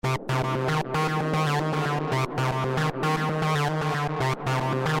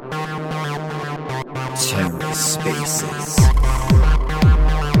TerraSpaces.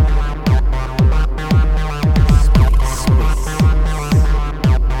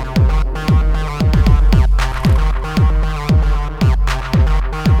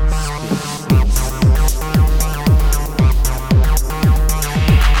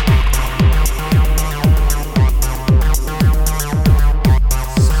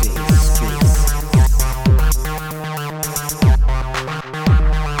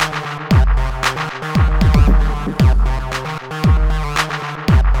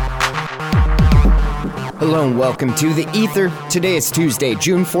 Hello and welcome to The Ether. Today is Tuesday,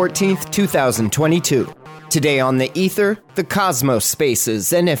 June 14th, 2022. Today on The Ether, the Cosmos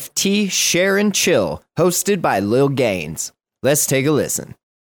Spaces NFT Share and Chill, hosted by Lil Gaines. Let's take a listen.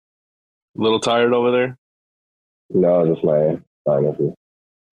 A little tired over there? No, just my sinuses.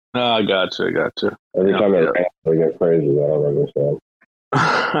 Oh, I gotcha. Every time it rains, I get crazy. I don't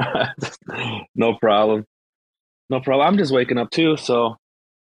understand. No problem. I'm just waking up too, so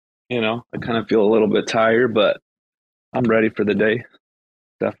I kind of feel a little bit tired, but I'm ready for the day.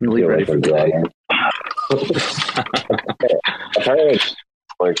 Definitely ready for the day. Apparently, it's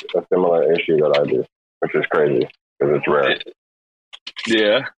like a similar issue that I do, which is crazy because it's rare.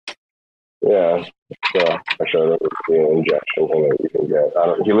 Yeah. Yeah. So I showed up with the injection thing that you can get.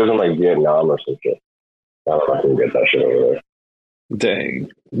 He lives in like Vietnam or some shit. I don't know if I can get that shit over there. Dang.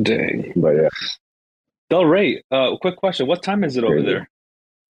 But yeah. Del Rey, quick question. What time is it over there?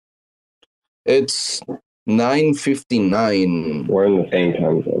 It's 9:59. We're in the same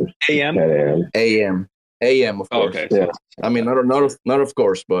time zone. AM? 10 a.m. AM, of course. Okay. Yeah. I mean, not of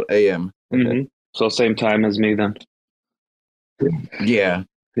course, but AM. Okay. Mm-hmm. So same time as me then. Yeah.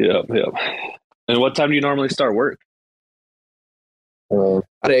 Yep. And what time do you normally start work?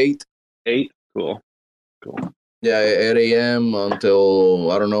 At 8. 8? Cool. Yeah, 8 a.m. until,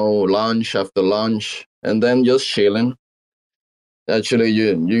 I don't know, lunch, after lunch, and then just chilling. Actually,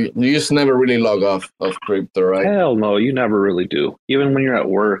 you just never really log off of crypto, right? Hell no, you never really do. Even when you're at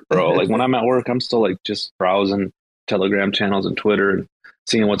work, bro. Like when I'm at work, I'm still like just browsing Telegram channels and Twitter and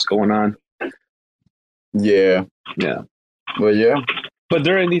seeing what's going on. Yeah. Well, yeah. But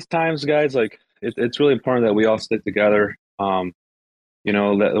during these times, guys, like it's really important that we all stick together. That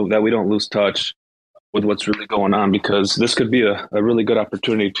we don't lose touch with what's really going on, because this could be a really good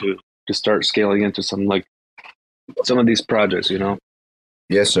opportunity to start scaling into some of these projects,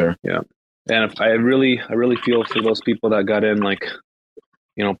 Yes, sir. Yeah. And I really feel for those people that got in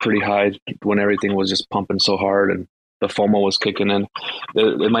pretty high when everything was just pumping so hard and the FOMO was kicking in.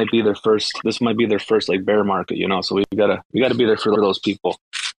 This might be their first like bear market, So we gotta be there for those people.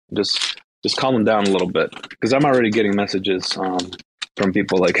 Just calm them down a little bit, because I'm already getting messages from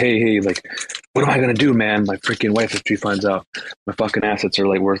people like, hey, like, what am I gonna do, man? My freaking wife, if she finds out my fucking assets are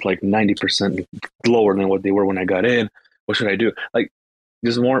like worth like 90% lower than what they were when I got in, what should I do? Like,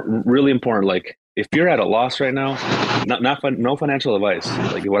 this is more really important. Like, if you're at a loss right now, no financial advice.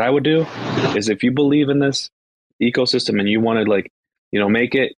 Like, what I would do is, if you believe in this ecosystem and you want to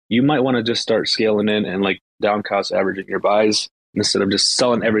make it, you might want to just start scaling in and like down cost averaging your buys instead of just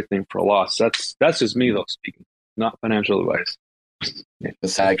selling everything for a loss. That's just me though speaking, not financial advice.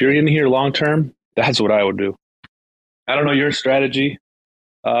 If you're in here long term, that's what I would do. I don't know your strategy,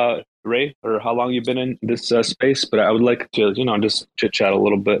 Ray, or how long you've been in this space, but I would like to, just chit chat a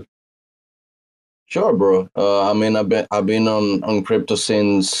little bit. Sure, bro. I mean, I've been on crypto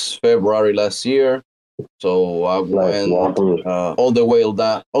since February last year, so I went all the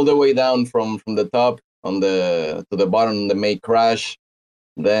way down from the top to the bottom, the May crash,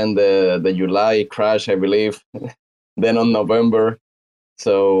 then the July crash, I believe. Then on November,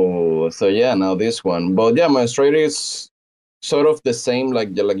 so yeah, now this one. But yeah, my strategy is sort of the same, like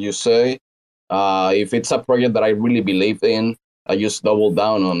you say. If it's a project that I really believe in, I just double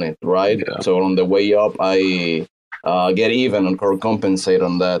down on it, right? Yeah. So on the way up, I get even or compensate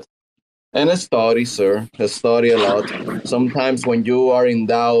on that. And I study, sir. I study a lot. Sometimes when you are in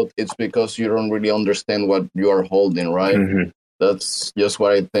doubt, it's because you don't really understand what you are holding, right? Mm-hmm. That's just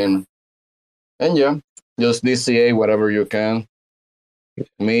what I think. And yeah, just DCA whatever you can.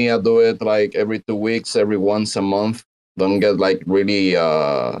 Me, I do it like every 2 weeks, every once a month. Don't get like really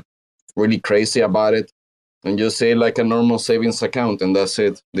crazy about it. And just say like a normal savings account, and that's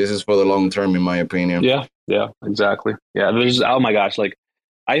it. This is for the long term, in my opinion. Yeah, exactly. Yeah, there's, oh my gosh, like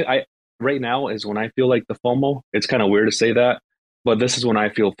I right now is when I feel like the FOMO. It's kind of weird to say that, but this is when I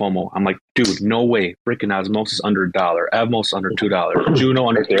feel FOMO. I'm like, dude, no way. Freaking Osmosis under $1, Avmos under $2, Juno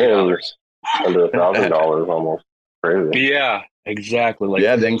under $3. Under $1,000 almost. crazy. Yeah, exactly. Like,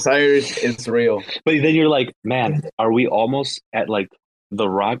 yeah, the anxiety is real. but then you're like, man, are we almost at like the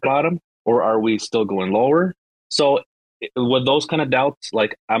rock bottom, or are we still going lower? So with those kind of doubts,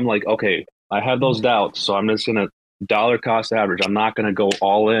 like I'm like, okay, I have those doubts, so I'm just gonna dollar cost average. I'm not gonna go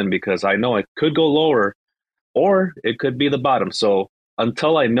all in because I know it could go lower, or it could be the bottom. So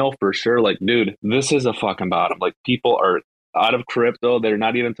until I know for sure, like, dude, this is a fucking bottom. Like, people are out of crypto. They're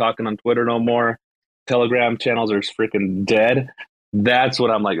not even talking on Twitter no more. Telegram channels are freaking dead. That's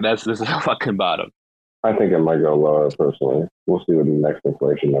what I'm like. This is a fucking bottom. I think it might go lower personally. We'll see what the next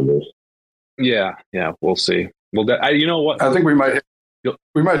inflation numbers. Yeah, we'll see. Well, you know what? I think we might hit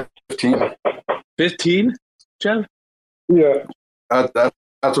 15. 15, Jeff? Yeah.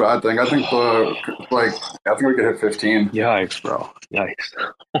 That's what I think. I think I think we could hit 15. Yikes, bro. Yikes.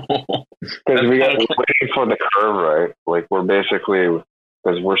 Because we're waiting for the curve, right? Like, we're basically,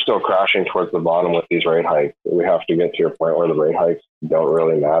 because we're still crashing towards the bottom with these rate hikes. We have to get to a point where the rate hikes don't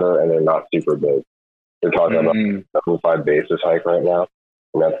really matter and they're not super big. They're talking about a 75 basis hike right now,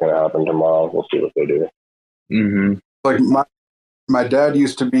 and that's going to happen tomorrow. We'll see what they do. Mm-hmm. Like my dad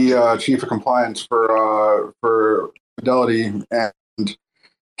used to be chief of compliance for Fidelity, and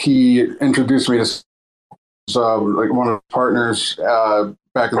he introduced me to like one of the partners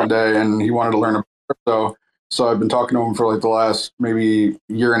back in the day, and he wanted to learn about crypto. So I've been talking to him for like the last maybe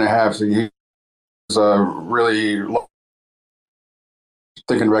year and a half. So he's really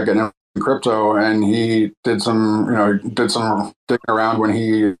thinking about getting into crypto, and he did some digging around when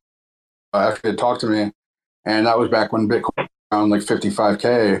he actually had talked to me, and that was back when Bitcoin was around like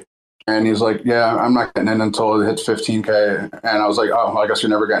 55K. And he's like, "Yeah, I'm not getting in until it hits 15K." And I was like, "Oh, I guess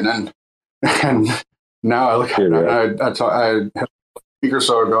you're never getting in." And now I look at it, I had a week or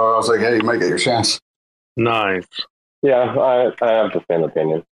so ago, I was like, "Hey, you might get your chance." Nice. Yeah, I have the same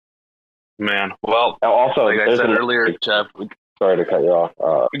opinion. Man, well, also, like I said earlier, Jeff. Sorry to cut you off.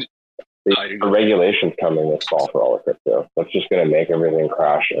 The regulations coming this fall for all of crypto. That's just going to make everything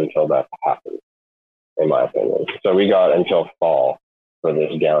crash until that happens, in my opinion. So we got until fall for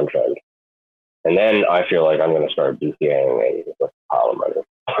this downtrend. And then I feel like I'm going to start DCAing with a pile of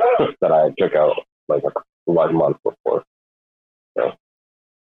money that I took out like a month before. So.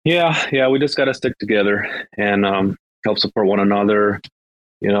 Yeah, we just got to stick together and help support one another,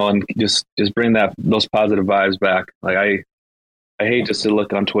 and just bring those positive vibes back. Like I hate just to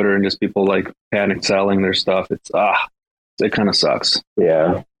look on Twitter and just people like panic selling their stuff. It kind of sucks.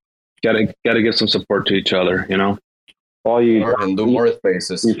 Yeah. Gotta give some support to each other, Well, and do more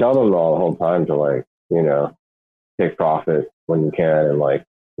spaces. You tell them all the whole time to like, take profit when you can and like,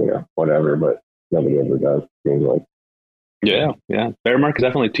 whatever, but nobody ever does. Seems like. Yeah. Bear markets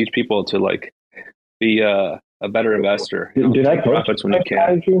definitely teach people to like be a better investor. Did I post my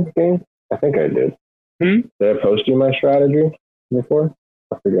strategy thing? I think I did. Did I post you my strategy before?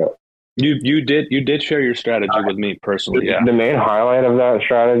 I forget. You did share your strategy with me personally. Yeah. The main highlight of that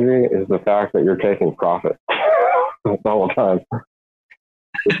strategy is the fact that you're taking profit the whole time.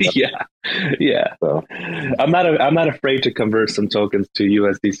 Yeah. So. I'm not afraid to convert some tokens to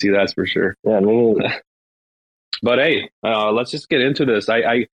USDC. That's for sure. Yeah, me. But hey, let's just get into this.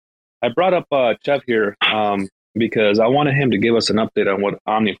 I brought up Chev here because I wanted him to give us an update on what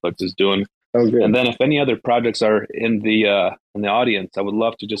OmniFlix is doing. Oh, good. And then if any other projects are in the audience, I would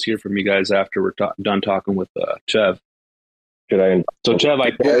love to just hear from you guys after we're done talking with Chev. So Chev,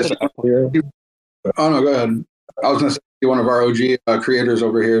 I posted up here. Oh no, go ahead. I was going to say one of our OG creators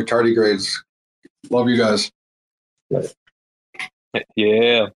over here, Tardigrades. Love you guys.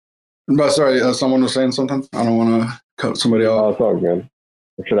 Yeah. But sorry, someone was saying something. I don't want to cut somebody off. Oh, it's all good.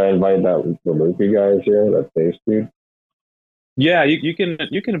 Should I invite the Loopy guys here? That face dude. Yeah, you can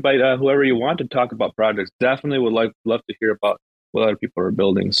invite whoever you want to talk about projects. Definitely would love to hear about what other people are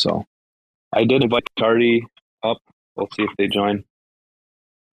building. So I did invite Tardy up. We'll see if they join.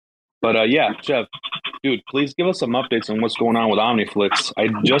 But yeah, Jeff, dude, please give us some updates on what's going on with OmniFlix. I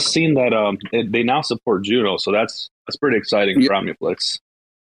just seen that they now support Juno, so that's pretty exciting for OmniFlix.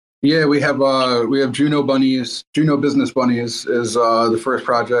 Yeah, we have Juno Bunnies. Juno Business Bunnies is the first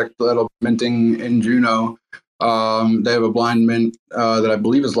project that'll be minting in Juno. They have a blind mint that I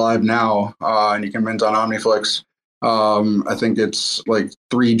believe is live now, and you can mint on OmniFlix. I think it's like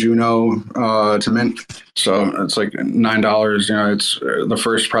 3 Juno to mint, so it's like $9. It's the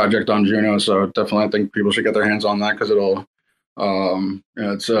first project on Juno, so definitely I think people should get their hands on that because it'll.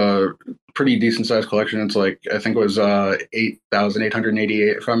 It's a pretty decent sized collection. It's like I think it was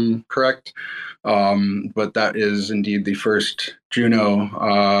 8,888 if I'm correct. But that is indeed the first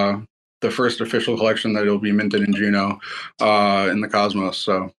Juno. The first official collection that will be minted in Juno in the Cosmos.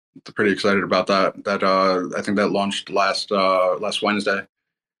 So pretty excited about that. I think that launched last Wednesday.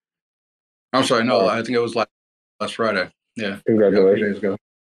 I'm sorry, no, I think it was last Friday. Yeah, Congratulations. 3 days ago.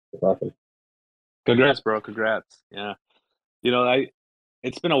 That's awesome. Congrats, bro. Congrats. Yeah.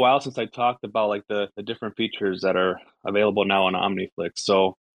 It's been a while since I talked about like the different features that are available now on OmniFlix.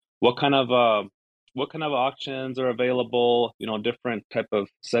 So what kind of auctions are available, different type of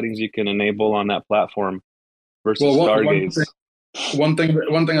settings you can enable on that platform versus Well, Stargaze. one thing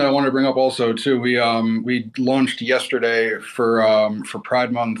that I want to bring up also too, we launched yesterday for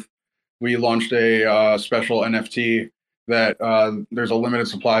Pride Month. We launched a special NFT that there's a limited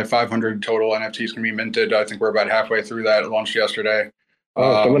supply, 500 total NFTs can be minted. I think we're about halfway through that. It launched yesterday.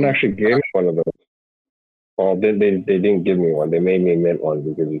 Oh, someone actually gave me one of those. Well, they didn't give me one. They made me mint one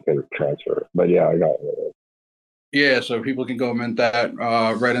because you can transfer. But yeah, I got one. Yeah, so people can go mint that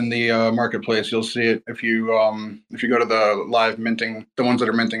right in the marketplace. You'll see it if you go to the live minting, the ones that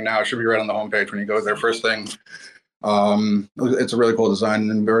are minting now, it should be right on the homepage when you go there. First thing, it's a really cool design,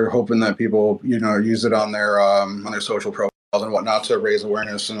 and we're hoping that people use it on their social profiles and whatnot to raise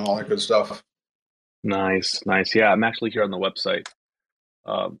awareness and all that good stuff. Nice. Yeah, I'm actually here on the website.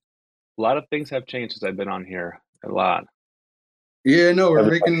 A lot of things have changed since I've been on here. A lot. Yeah, no, we're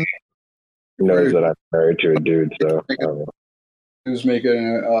making. Knows that I'm married to a dude, so. Who's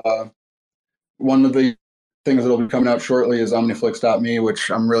making one of the things that'll be coming out shortly is OmniFlix.me,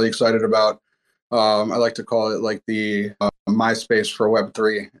 which I'm really excited about. I like to call it like the MySpace for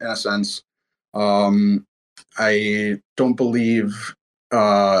Web3 in a sense. I don't believe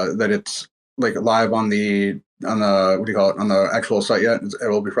that it's like live on the what do you call it, on the actual site yet. It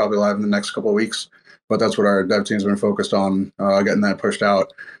will be probably live in the next couple of weeks, but that's what our dev team's been focused on, getting that pushed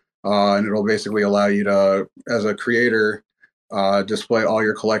out. And it'll basically allow you to, as a creator, display all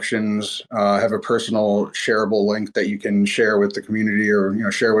your collections, have a personal shareable link that you can share with the community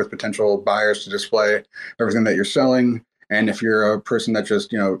or share with potential buyers to display everything that you're selling. And if you're a person that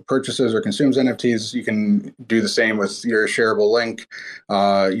just purchases or consumes NFTs, you can do the same with your shareable link.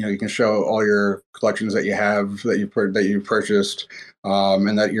 You can show all your collections that you have that you purchased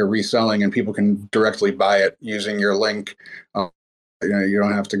and that you're reselling, and people can directly buy it using your link. You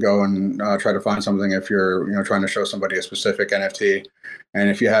don't have to go and try to find something if you're trying to show somebody a specific NFT. And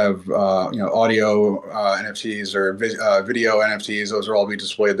if you have audio NFTs or video NFTs, those will all be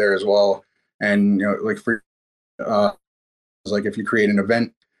displayed there as well. And like if you create an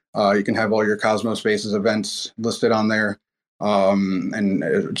event, you can have all your Cosmos Spaces events listed on there. And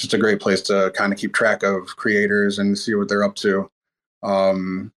it's just a great place to kind of keep track of creators and see what they're up to.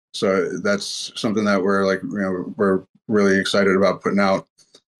 So that's something that we're really excited about putting out.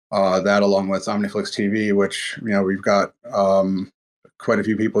 That along with OmniFlix TV, which we've got quite a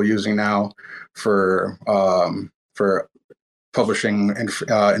few people using now for publishing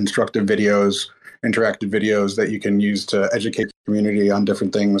instructive videos, interactive videos that you can use to educate the community on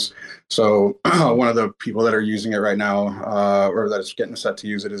different things. So one of the people that are using it right now, or that's getting set to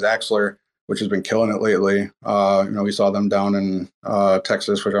use it, is Axler, which has been killing it lately. We saw them down in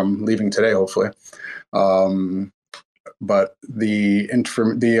Texas, which I'm leaving today, hopefully. But the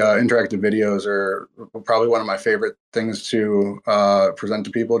interactive videos are probably one of my favorite things to present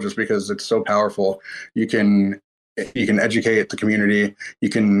to people, just because it's so powerful. You can educate the community, you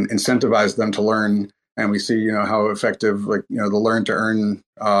can incentivize them to learn, and we see how effective the learn to earn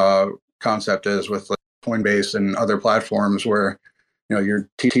concept is with Coinbase and other platforms where you're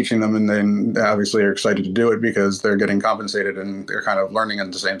teaching them, and then they obviously are excited to do it because they're getting compensated and they're kind of learning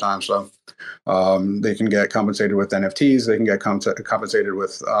at the same time. So they can get compensated with NFTs. They can get compensated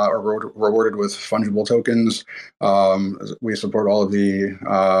with or rewarded with fungible tokens. We support all of the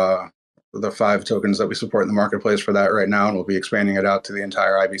 5 tokens that we support in the marketplace for that right now, and we'll be expanding it out to the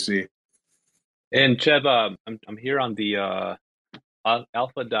entire IBC. And Chev, I'm here on the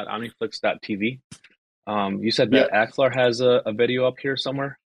alpha.omniflix.tv. You said that Axler has a video up here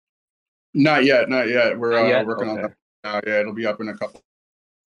somewhere? Not yet. We're working on that now. Yeah, it'll be up in a couple.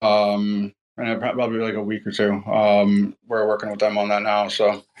 And probably like a week or two. We're working with them on that now.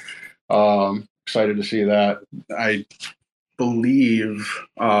 So excited to see that. I believe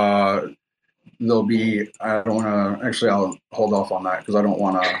there'll be. I don't want to. Actually, I'll hold off on that because I don't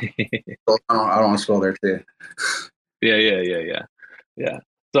want to. I don't want to spill their tea. Yeah.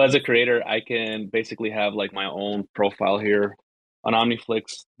 So as a creator, I can basically have like my own profile here on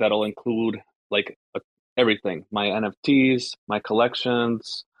OmniFlix that'll include like everything: my NFTs, my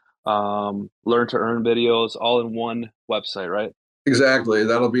collections, learn to earn videos, all in one website, right? Exactly.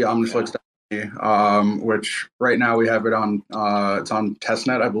 That'll be OmniFlix.me, which right now we have it on. It's on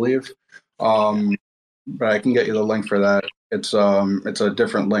testnet, I believe. but I can get you the link for that. It's a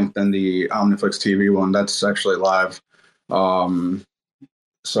different link than the Omniflix TV one. That's actually live. But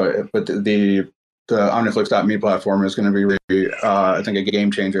the Omniflix.me platform is going to be really, I think, a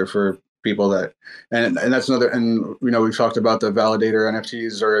game changer for people that, and that's another, and we've talked about the validator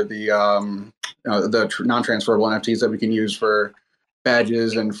NFTs or the non-transferable NFTs that we can use for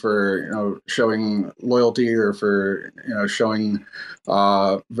badges and for showing loyalty or for showing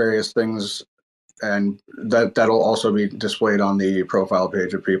various things, and that'll also be displayed on the profile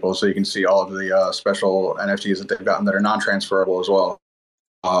page of people, so you can see all of the special NFTs that they've gotten that are non-transferable as well,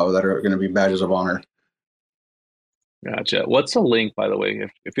 that are going to be badges of honor. Gotcha. What's the link, by the way,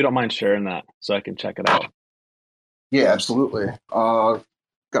 if you don't mind sharing that so I can check it out? Yeah, absolutely. Got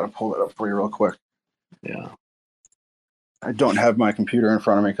to pull it up for you real quick. Yeah. I don't have my computer in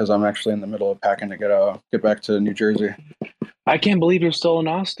front of me because I'm actually in the middle of packing to get back to New Jersey. I can't believe you're still in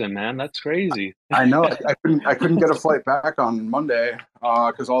Austin, man. That's crazy. I know. I couldn't get a flight back on Monday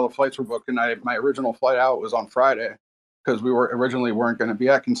because all the flights were booked, and my original flight out was on Friday because we weren't going to be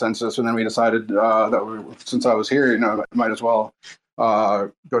at Consensus, and then we decided that since I was here, I might as well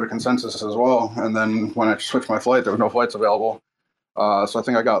go to Consensus as well. And then when I switched my flight, there were no flights available, so I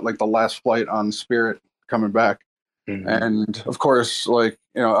think I got like the last flight on Spirit coming back. Mm-hmm. And of course, I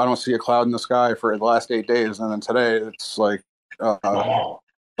don't see a cloud in the sky for the last 8 days, and then today it's like awful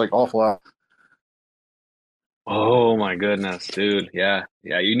out. Oh my goodness, dude. Yeah.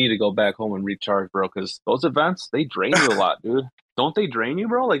 You need to go back home and recharge, bro, because those events, they drain you a lot, dude. Don't they drain you,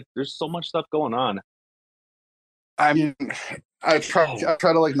 bro? Like, there's so much stuff going on. I mean, I try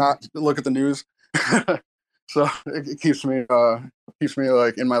to not look at the news, so it keeps me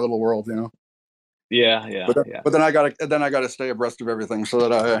like in my little world, Yeah. But then I gotta stay abreast of everything so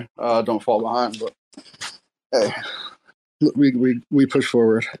that I don't fall behind. But hey, we push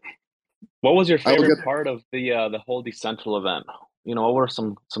forward. What was your favorite part of the whole Decentral event? What were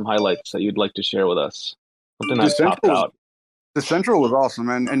some highlights that you'd like to share with us? Something that popped out. Decentral was awesome,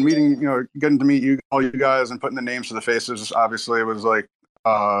 and meeting, getting to meet all you guys and putting the names to the faces. Obviously, it was like,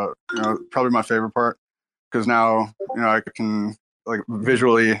 probably my favorite part because now I can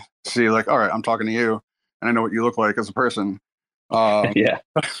visually see all right, I'm talking to you, and I know what you look like as a person. Yeah.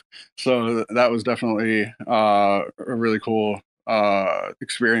 So that was definitely a really cool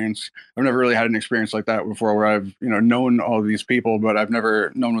experience. I've never really had an experience like that before where I've known all of these people, but I've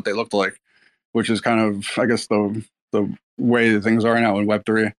never known what they looked like, which is kind of, I guess, the way that things are now in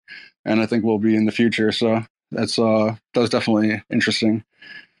Web3, and I think will be in the future. So that was definitely interesting.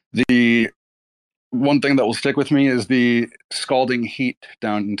 The one thing that will stick with me is the scalding heat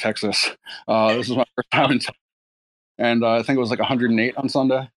down in Texas. This is my first time in Texas, and I think it was like 108 on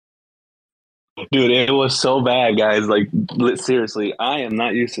Sunday. Dude, it was so bad, guys. Like, seriously, I am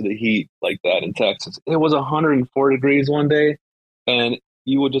not used to the heat like that in Texas. It was 104 degrees one day, and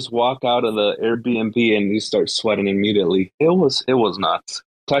you would just walk out of the Airbnb and you start sweating immediately. It was nuts.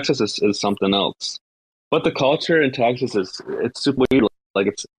 Texas is something else. But the culture in Texas it's super weird. Like,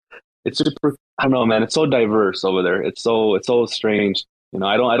 it's super, I don't know, man. It's so diverse over there. It's so strange.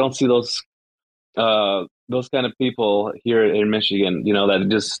 I don't see those kind of people here in Michigan, that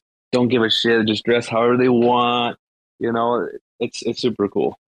just don't give a shit, just dress however they want. It's super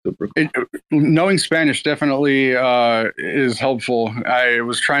cool. Super cool. Knowing Spanish definitely is helpful. I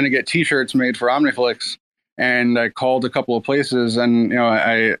was trying to get T-shirts made for Omniflix, and I called a couple of places, and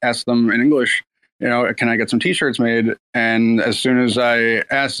I asked them in English, can I get some T-shirts made? And as soon as I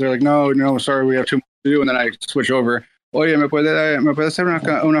asked, they're like, no, sorry, we have too much to do. And then I switch over. Oye, me puede hacer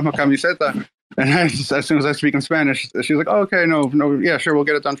una camiseta? And as soon as I speak in Spanish, she's like, oh, okay, no, yeah, sure, we'll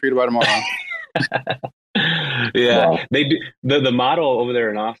get it done for you by tomorrow. Yeah, wow. They do. The motto over there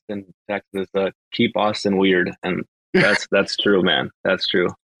in Austin, Texas, keep Austin weird, and that's true, man. That's true.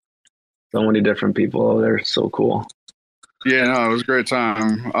 So many different people over there. So cool. Yeah, no, it was a great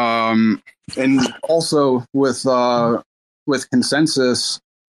time. And also with Consensus,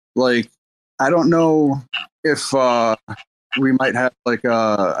 I don't know if we might have like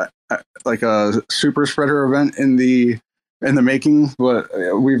a super spreader event in the making, but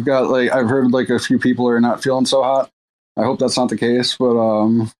we've got I've heard a few people are not feeling so hot. I hope that's not the case, but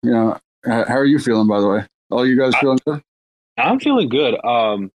how are you feeling, by the way? All you guys feeling good? I'm feeling good.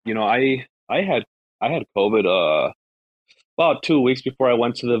 I had COVID about 2 weeks before I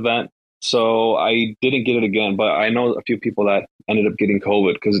went to the event, so I didn't get it again. But I know a few people that ended up getting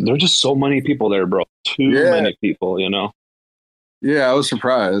COVID because there's just so many people there, bro. Too many people, Yeah, I was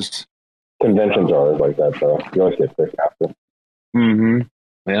surprised. Conventions are always like that, though. You always get sick after. Mm-hmm.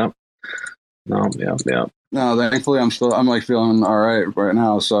 Yeah. No, yeah. No, thankfully I'm feeling all right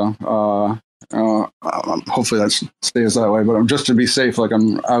now. So Hopefully that stays that way. But just to be safe, I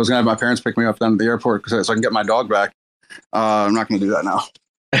was gonna have my parents pick me up down at the airport so I can get my dog back. I'm not gonna do that now.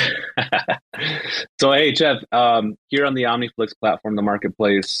 So hey, Jeff, here on the OmniFlix platform, the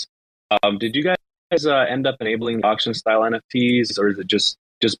marketplace, did you guys end up enabling auction style NFTs, or is it just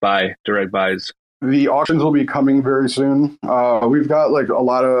direct buys? The auctions will be coming very soon. We've got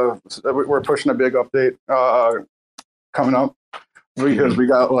we're pushing a big update coming up because we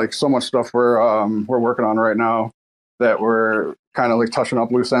got so much stuff we're working on right now that we're kind of touching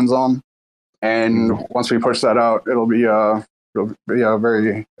up loose ends on. And once we push that out, it'll be a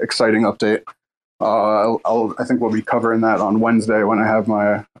very exciting update. I think we'll be covering that on Wednesday when I have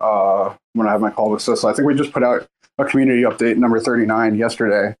my call with Sis. I think we just put out a community update number 39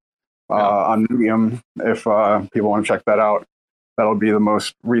 yesterday on Medium. If people want to check that out, that'll be the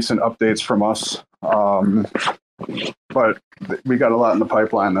most recent updates from us. But we got a lot in the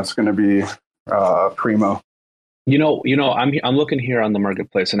pipeline that's going to be primo. I'm looking here on the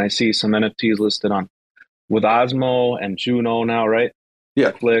marketplace and I see some NFTs listed on with Osmo and Juno now, right?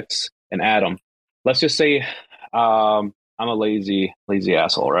 Yeah. Netflix and Atom. Let's just say I'm a lazy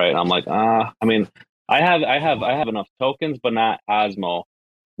asshole, right? I'm like, I have enough tokens, but not Osmo.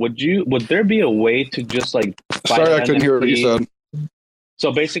 Would there be a way to just buy Sorry, I couldn't hear what you said.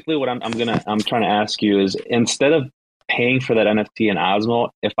 So basically what I'm trying to ask you is, instead of paying for that NFT in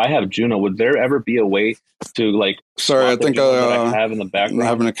Osmo, if I have Juno, would there ever be a way to Sorry, I think I have in the background? I'm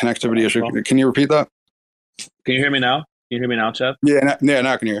having a connectivity issue. Can you repeat that? Can you hear me now? Can you hear me now, Chef? Yeah,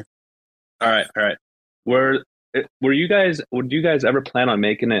 now I can hear. All right. Would you guys ever plan on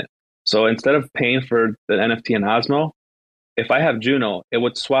making it so instead of paying for the NFT in Osmo, if I have Juno, it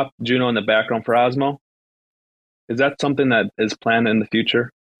would swap Juno in the background for Osmo? Is that something that is planned in the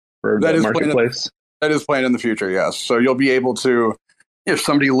future for the marketplace? That is planned in the future, yes. So you'll be able to, if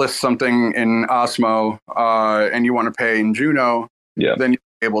somebody lists something in Osmo and you want to pay in Juno, then you'll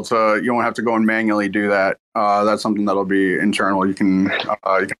be able to. You won't have to go and manually do that. That's something that'll be internal. You can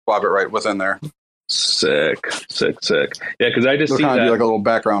swap it right within there. Sick. Yeah, because I just see that be a little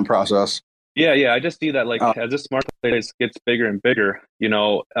background process. Yeah. I just see that as this marketplace gets bigger and bigger,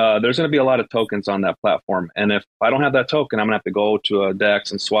 there's going to be a lot of tokens on that platform. And if I don't have that token, I'm going to have to go to a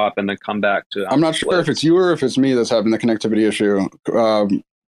DEX and swap and then come back to. I'm not sure if it's you or if it's me that's having the connectivity issue,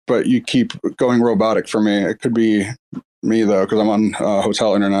 but you keep going robotic for me. It could be me though, because I'm on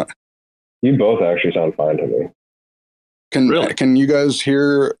hotel internet. You both actually sound fine to me. Can you guys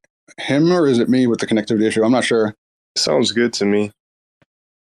hear him, or is it me with the connectivity issue? I'm not sure. Sounds good to me.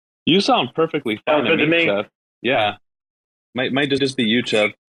 You sound perfectly fine to me, Chev. Yeah, might just be you, Chev.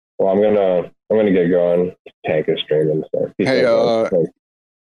 Well, I'm gonna get going. Tank is streaming. So hey,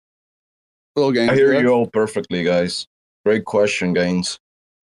 little Gaines. I hear you all perfectly, guys. Great question, Gaines.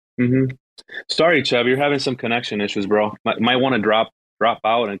 Mm-hmm. Sorry, Chev, you're having some connection issues, bro. Might want to drop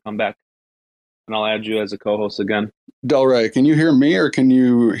out and come back, and I'll add you as a co-host again. Del Rey, can you hear me or can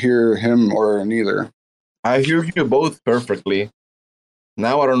you hear him or neither? I hear you both perfectly.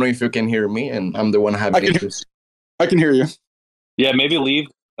 Now I don't know if you can hear me, and I'm the one having issues. I can hear you. Yeah, maybe leave.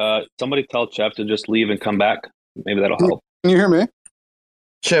 Somebody tell Chef to just leave and come back. Maybe that'll help. Can you hear me?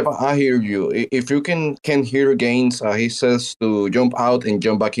 Chef, I hear you. If you can hear Gaines, he says to jump out and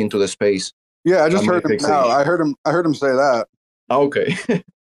jump back into the space. Yeah, I just heard him now. I heard him say that. Okay.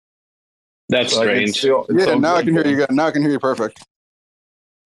 That's strange. Now I can hear you guys. Now I can hear you perfect.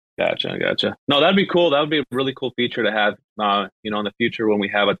 Gotcha. No, that'd be cool. That would be a really cool feature to have, in the future when we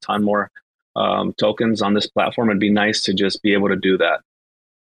have a ton more tokens on this platform. It'd be nice to just be able to do that.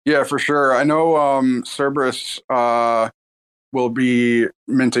 Yeah, for sure. I know Cerberus will be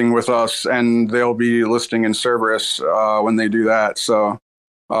minting with us, and they'll be listing in Cerberus when they do that. So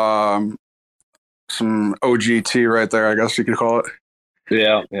some OGT right there, I guess you could call it.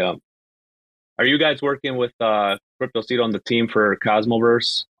 Yeah. Are you guys working with CryptoCito on the team for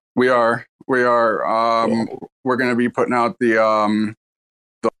Cosmoverse? We are. We're going to be putting out the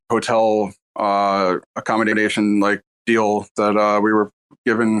hotel accommodation deal that we were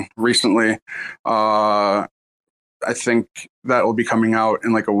given recently. I think that will be coming out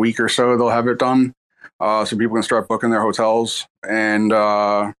in a week or so. They'll have it done, so people can start booking their hotels. And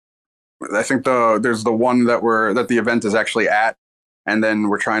I think there's the one that the event is actually at, and then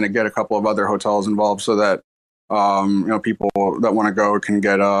we're trying to get a couple of other hotels involved so that people that want to go can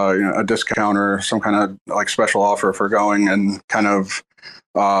get a discount or some kind of special offer for going, and kind of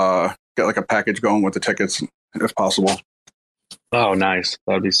get a package going with the tickets if possible. Oh, nice.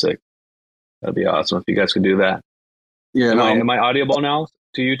 That'd be sick. That'd be awesome if you guys could do that. Yeah. Am I audible now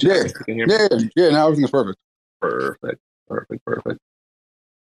to you? Yeah. You can hear me? Yeah. Now everything's perfect. Perfect.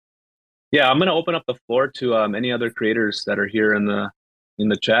 Yeah, I'm gonna open up the floor to any other creators that are here in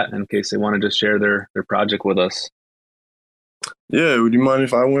the chat in case they want to just share their project with us. Yeah, would you mind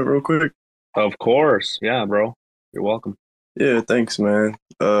if I went real quick? Of course, yeah, bro. You're welcome. Yeah, thanks, man.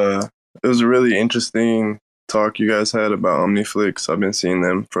 It was a really interesting talk you guys had about OmniFlix. I've been seeing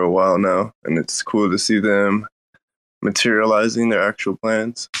them for a while now, and it's cool to see them materializing their actual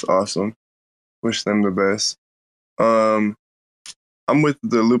plans. It's awesome. Wish them the best. Um, I'm with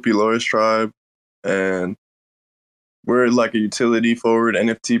the Loopy Lores tribe, and we're like a utility forward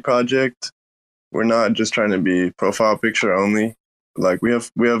NFT project. We're not just trying to be profile picture only. Like we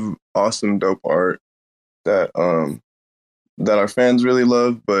have awesome dope art that that our fans really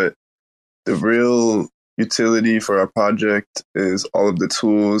love, but the real utility for our project is all of the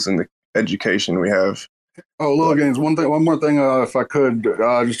tools and the education we have. Oh, Lil Games, one more thing, if I could,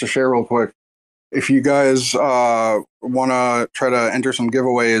 just to share real quick. If you guys want to try to enter some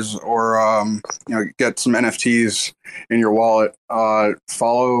giveaways or get some NFTs in your wallet,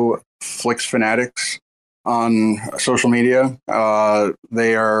 follow Flix Fanatics on social media.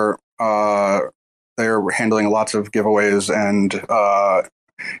 They're handling lots of giveaways and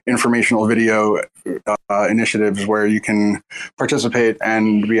informational video initiatives where you can participate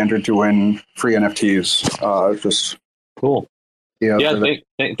and be entered to win free NFTs. Just cool. Yeah.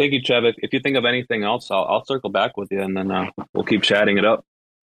 Thank you, Trev. If you think of anything else, I'll circle back with you, and then we'll keep chatting it up.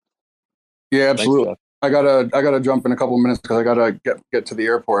 Yeah, absolutely. Thanks, I gotta jump in a couple of minutes because I gotta get to the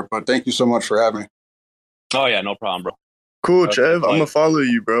airport. But thank you so much for having me. Oh yeah, no problem, bro. Cool, Trev. I'm gonna follow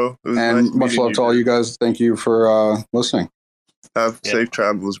you, bro. And nice much love to all you guys. Thank you for listening. Have safe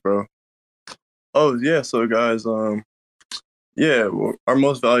travels, bro. Oh yeah, so guys, yeah, well, our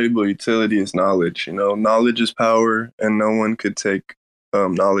most valuable utility is knowledge. You know, knowledge is power, and no one could take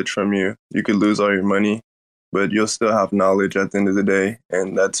knowledge from you. You could lose all your money, but you'll still have knowledge at the end of the day,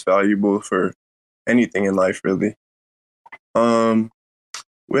 and that's valuable for anything in life, really.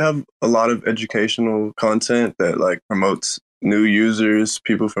 We have a lot of educational content that like promotes new users,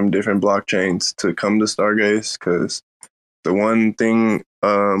 people from different blockchains to come to Stargaze, because the one thing,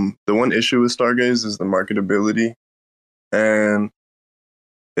 the one issue with Stargaze is the marketability, and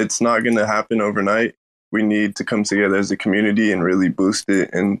it's not going to happen overnight. We need to come together as a community and really boost it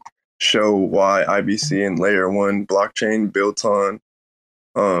and show why IBC and Layer 1 blockchain built on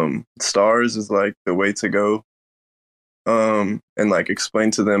stars is like the way to go. And like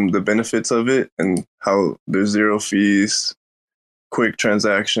explain to them the benefits of it and how there's zero fees, quick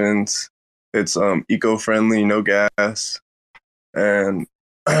transactions, it's eco-friendly, no gas, and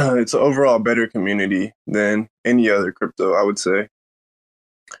it's an overall better community than any other crypto, I would say.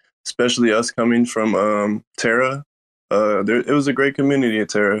 Especially us coming from Terra. It was a great community at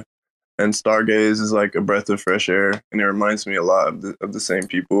Terra, and Stargaze is like a breath of fresh air, and it reminds me a lot of the same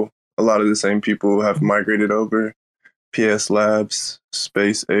people. A lot of the same people have migrated over. PS Labs,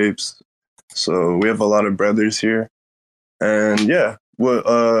 Space Apes. So we have a lot of brothers here, and yeah,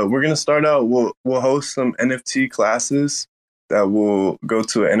 we're gonna start out. We'll host some NFT classes that will go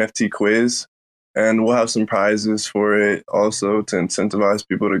to an NFT quiz, and we'll have some prizes for it also to incentivize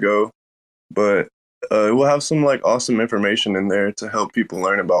people to go. But we'll have some like awesome information in there to help people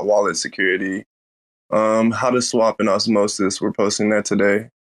learn about wallet security, how to swap in osmosis. We're posting that today,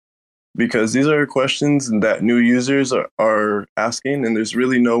 because these are questions that new users are asking, and there's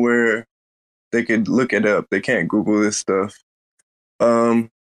really nowhere they could look it up. They can't Google this stuff.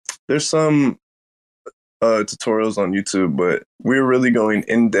 There's some tutorials on YouTube, but we're really going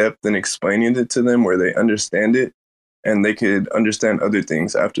in depth and explaining it to them where they understand it, and they could understand other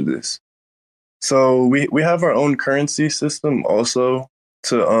things after this. So we have our own currency system also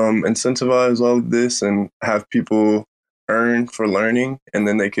to incentivize all of this and have people earn for learning, and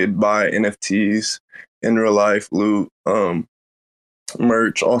then they could buy NFTs in real life, loot,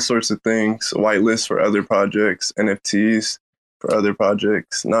 merch, all sorts of things, whitelist for other projects, NFTs for other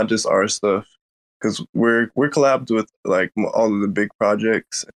projects, not just our stuff, because we're collabed with like all of the big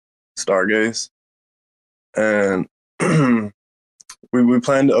projects, Stargaze, and we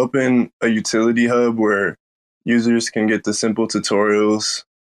plan to open a utility hub where users can get the simple tutorials,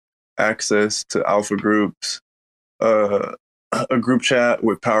 access to alpha groups, a group chat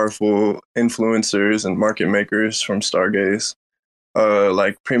with powerful influencers and market makers from Stargaze,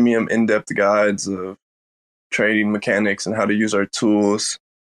 like premium in-depth guides of trading mechanics and how to use our tools,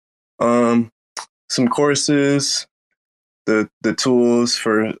 some courses, the tools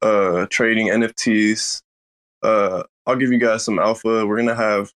for trading NFTs. I'll give you guys some alpha.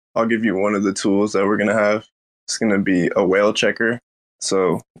 I'll give you one of the tools that we're gonna have. It's gonna be a whale checker.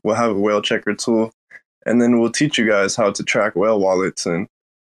 So we'll have a whale checker tool, and then we'll teach you guys how to track whale wallets and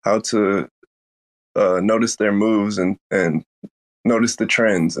how to notice their moves and notice the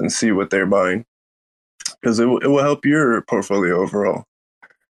trends and see what they're buying, because it will help your portfolio overall.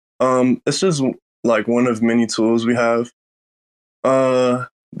 It's just like one of many tools we have.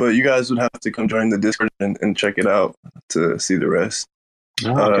 But you guys would have to come join the Discord and check it out to see the rest.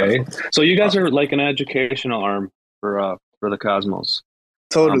 Okay, so you guys are like an educational arm for the Cosmos.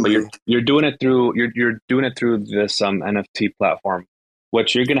 Totally. But you're doing it through you're doing it through this NFT platform,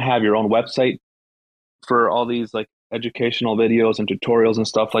 which you're gonna have your own website for all these like educational videos and tutorials and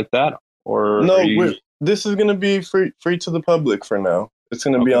stuff like that. Or no, this is gonna be free to the public for now. It's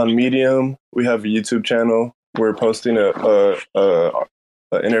gonna be on Medium. We have a YouTube channel. We're posting a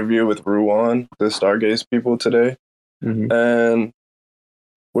interview with Ruan, the Stargaze people today, and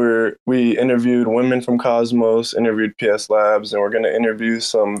we interviewed women from Cosmos, interviewed PS Labs, and we're going to interview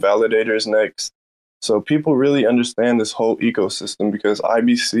some validators next. So people really understand this whole ecosystem, because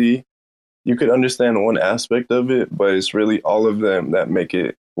IBC, you could understand one aspect of it, but it's really all of them that make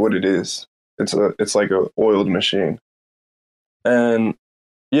it what it is. It's like a oiled machine. And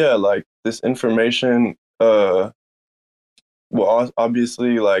yeah, like this information will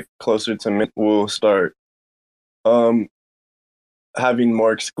obviously, like closer to Mint, will start having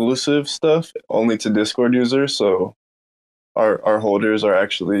more exclusive stuff only to Discord users. So our holders are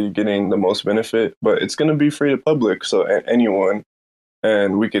actually getting the most benefit, but it's going to be free to public. So anyone,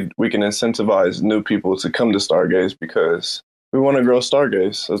 and we can incentivize new people to come to Stargaze, because we want to grow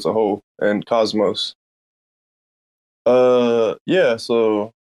Stargaze as a whole and Cosmos. Yeah,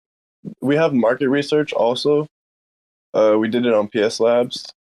 so we have market research also. We did it on PS Labs,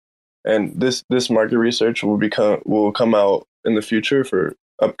 and this market research will come out in the future for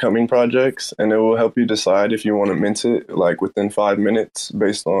upcoming projects, and it will help you decide if you want to mint it like within 5 minutes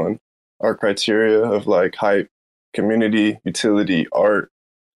based on our criteria of like hype, community, utility, art.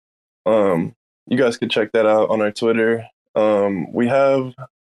 You guys could check that out on our Twitter. Our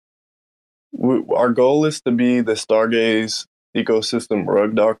goal is to be the Stargaze ecosystem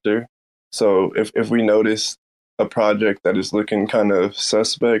rug doctor. So if we notice a project that is looking kind of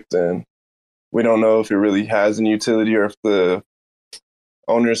suspect and we don't know if it really has any utility or if the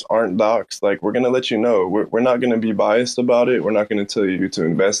owners aren't docs, like we're going to let you know. We're not going to be biased about it. We're not going to tell you to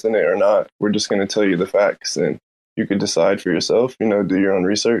invest in it or not. We're just going to tell you the facts, and you could decide for yourself, do your own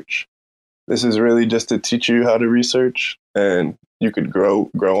research. This is really just to teach you how to research, and you could grow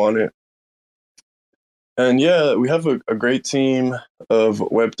on it. And yeah, we have a great team of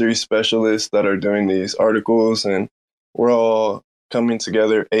Web3 specialists that are doing these articles, and we're all coming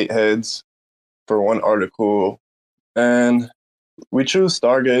together, 8 heads for one article. And we choose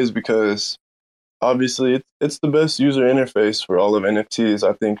Stargaze because obviously it's the best user interface for all of NFTs,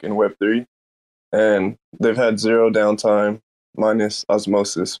 I think, in Web3. And they've had 0 downtime, minus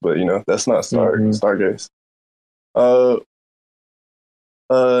Osmosis, but that's not Stargaze.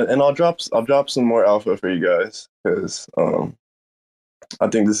 And I'll drop some more alpha for you guys, because I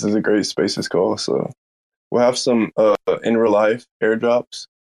think this is a great Spaces call. So we'll have some in real life airdrops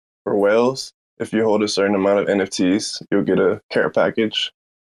for whales. If you hold a certain amount of NFTs, you'll get a care package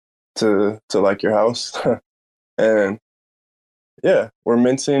to like your house. And yeah, we're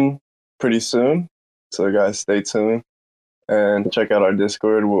minting pretty soon, so guys, stay tuned and check out our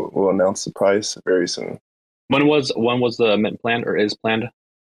Discord. We'll announce the price very soon. When was the mint planned, or is planned?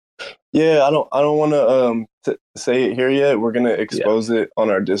 Yeah, I don't want to say it here yet. We're gonna expose it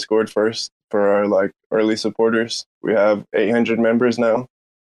on our Discord first for our like early supporters. We have 800 members now,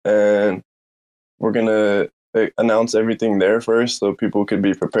 and we're gonna announce everything there first, so people could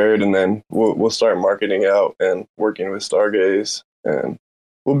be prepared, and then we'll start marketing out and working with Stargaze, and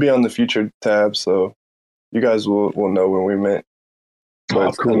we'll be on the future tab, so you guys will know when we mint. But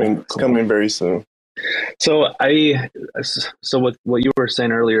it's coming very soon. So what you were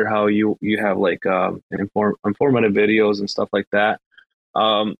saying earlier, how you have like informative videos and stuff like that.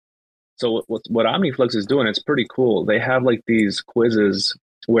 So what OmniFlux is doing, it's pretty cool. They have like these quizzes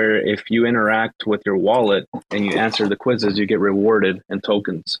where if you interact with your wallet and you answer the quizzes, you get rewarded in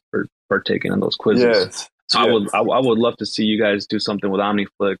tokens for partaking in those quizzes. Yes. So I would love to see you guys do something with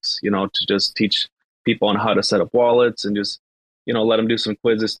OmniFlux, to just teach people on how to set up wallets and just, let them do some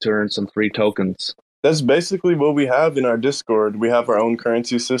quizzes to earn some free tokens. That's basically what we have in our Discord. We have our own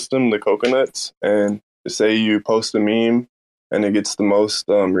currency system, the coconuts, and say you post a meme and it gets the most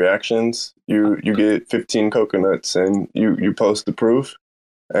reactions, you get 15 coconuts, and you post the proof,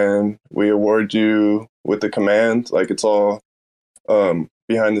 and we award you with the command. Like, it's all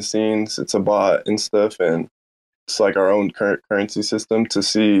behind the scenes. It's a bot and stuff, and it's like our own currency system to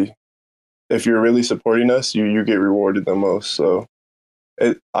see if you're really supporting us, you get rewarded the most. So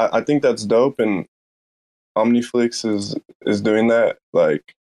I think that's dope, and Omniflix is doing that.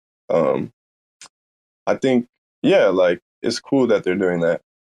 Like, I think, yeah, like it's cool that they're doing that.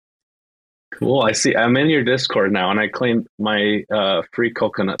 Cool. I see. I'm in your Discord now, and I claimed my free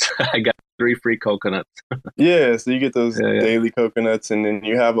coconuts. I got 3 free coconuts. Yeah, so you get those Yeah. daily coconuts, and then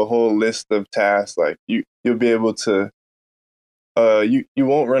you have a whole list of tasks. Like you'll be able to, you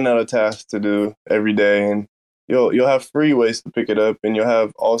won't run out of tasks to do every day, and you'll have free ways to pick it up, and you'll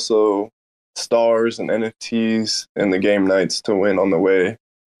have also stars and NFTs and the game nights to win on the way,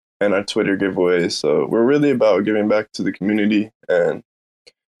 and our Twitter giveaways. So we're really about giving back to the community, and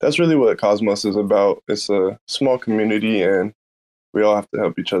that's really what Cosmos is about. It's a small community, and we all have to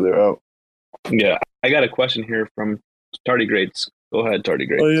help each other out. Yeah, I got a question here from Tardigrades. Go ahead,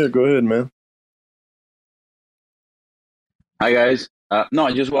 Tardigrades. Oh yeah, go ahead, man. Hi guys. No,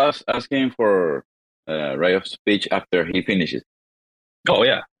 I just was asking for right of speech after he finishes. Oh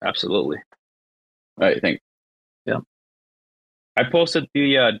yeah, absolutely. All right, thanks. Yeah, I posted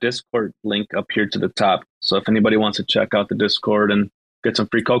the Discord link up here to the top. So if anybody wants to check out the Discord and get some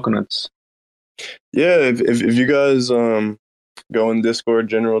free coconuts. Yeah, if you guys go in Discord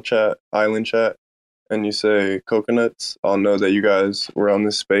general chat, island chat, and you say coconuts, I'll know that you guys were on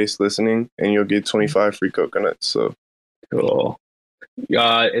this space listening, and you'll get 25 free coconuts. So cool.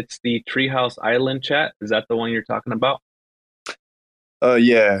 It's the Treehouse Island chat. Is that the one you're talking about?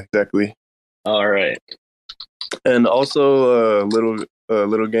 Yeah, exactly. All right. And also,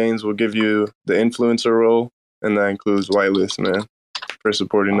 little gains will give you the influencer role, and that includes Whitelist, man, for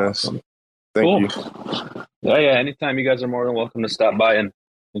supporting us. Thank you. Yeah, anytime. You guys are more than welcome to stop by and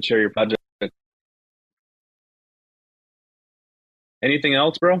share your project. Anything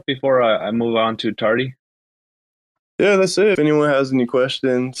else, bro, before I move on to Tardy? Yeah, that's it. If anyone has any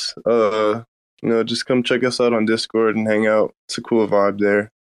questions, just come check us out on Discord and hang out. It's a cool vibe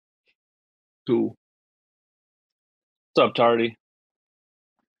there. Cool. What's up, Tardy?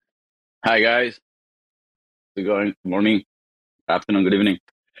 Hi guys. Good morning, afternoon, good evening.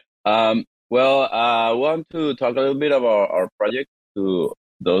 Well, I want to talk a little bit about our project to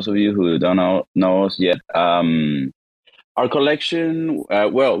those of you who don't know us yet. Our collection,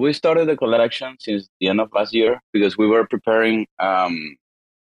 well, we started the collection since the end of last year because we were preparing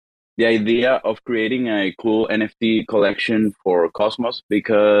the idea of creating a cool NFT collection for Cosmos,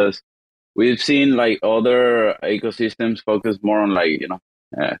 because we've seen like other ecosystems focus more on like,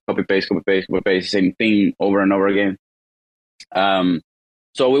 copy paste, same thing over and over again.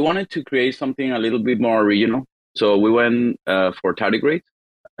 So we wanted to create something a little bit more original. So we went for tardigrades.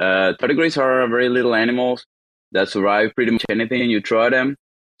 Tardigrades are very little animals that survive pretty much anything you throw at them.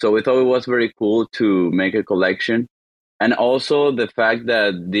 So we thought it was very cool to make a collection. And also the fact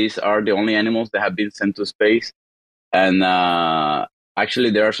that these are the only animals that have been sent to space. And actually,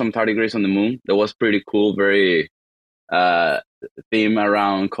 there are some tardigrades on the moon. That was pretty cool, very theme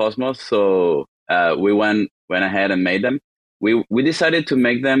around Cosmos. So we went ahead and made them. We decided to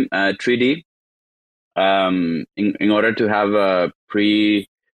make them 3D in order to have a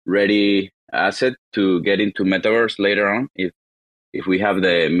pre-ready asset to get into metaverse later on if we have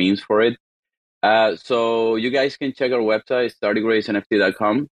the means for it. So you guys can check our website,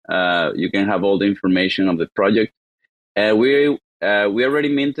 tardigradenft.com. You can have all the information of the project. We already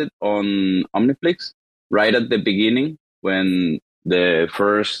minted on Omniflix right at the beginning when the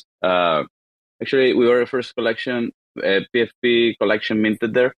first, actually we were the first collection, PFP collection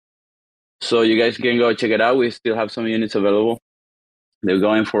minted there. So you guys can go check it out. We still have some units available. They're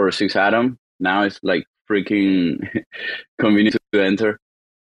going for 6 Atom. Now it's like freaking convenient to enter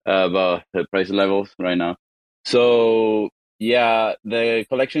about the price levels right now. So yeah, the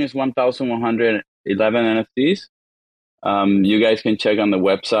collection is 1,111 NFTs. You guys can check on the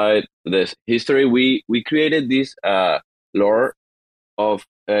website this history. We created this lore of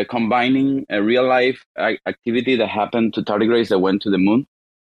combining a real life activity that happened to tardigrades that went to the moon.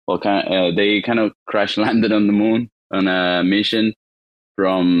 Well, they kind of crash landed on the moon on a mission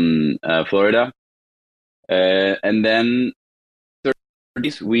from Florida, and then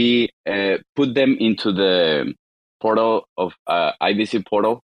we put them into the portal of IBC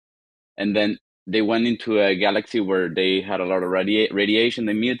portal, and then they went into a galaxy where they had a lot of radiation.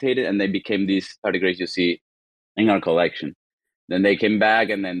 They mutated, and they became these tardigrades you see in our collection. Then they came back,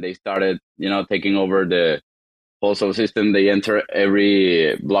 and then they started, taking over the whole solar system. They enter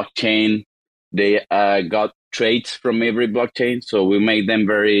every blockchain. They got traits from every blockchain. So we made them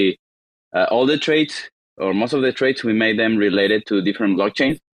all the traits, or most of the traits, we made them related to different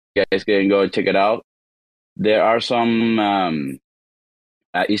blockchains. You guys can go check it out. There are some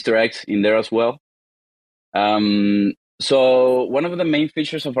Easter eggs in there as well. So one of the main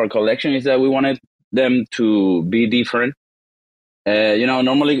features of our collection is that we wanted them to be different.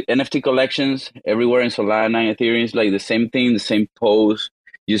 Normally NFT collections everywhere in Solana and Ethereum is like the same thing, the same pose.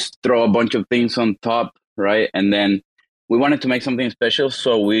 You just throw a bunch of things on top, right? And then we wanted to make something special,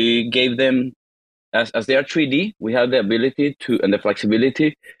 so we gave them, as they are 3D, we have the ability to and the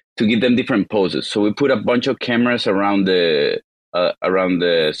flexibility to give them different poses. So we put a bunch of cameras around the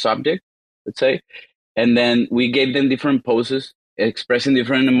subject, let's say, and then we gave them different poses expressing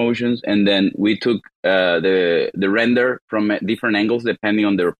different emotions, and then we took the render from different angles depending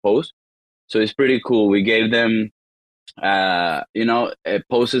on their pose. So it's pretty cool. We gave them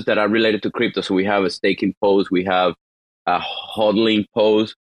poses that are related to crypto. So we have a staking pose, we have a hodling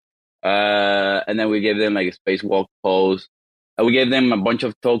pose, and then we gave them like a spacewalk pose. We gave them a bunch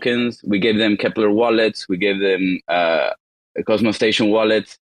of tokens. We gave them Kepler wallets. We gave them Cosmos Station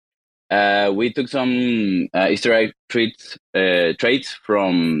wallets. We took some Easter egg traits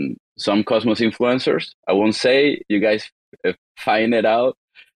from some Cosmos influencers. I won't say, you guys find it out.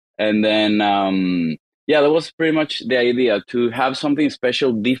 And then, that was pretty much the idea, to have something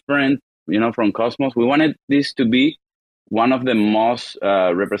special, different, from Cosmos. We wanted this to be one of the most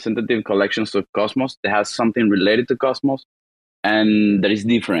representative collections of Cosmos that has something related to Cosmos and that is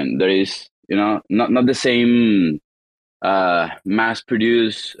different. There is, not the same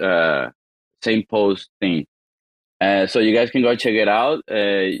mass-produced, same post thing. So you guys can go check it out.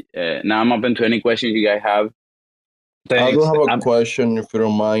 Now I'm open to any questions you guys have. Thanks. I do have a question, if you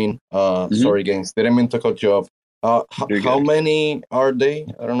don't mind. Sorry, Gaines, didn't mean to cut you off. How many are they?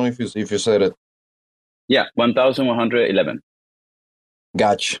 I don't know if you said it. Yeah, 1,111.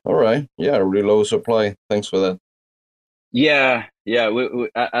 Gotcha. All right. Yeah, really low supply. Thanks for that. Yeah. We,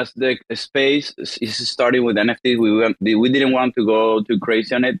 as the space is starting with NFT, we didn't want to go too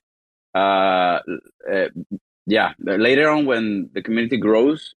crazy on it. Later on, when the community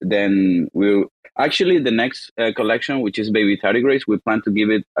grows, then we'll actually, the next collection, which is baby tardigrades, we plan to give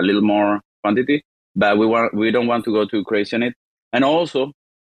it a little more quantity, but we don't want to go too crazy on it. And also,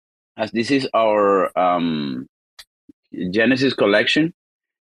 as this is our Genesis collection,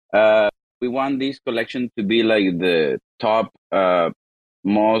 we want this collection to be like the top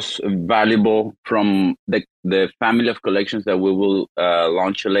most valuable from the family of collections that we will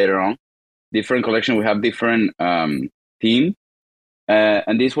launch later on. Different collection, we have different theme,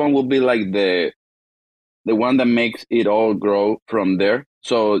 and this one will be like the one that makes it all grow from there.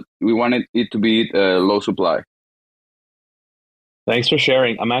 So we wanted it to be low supply. Thanks for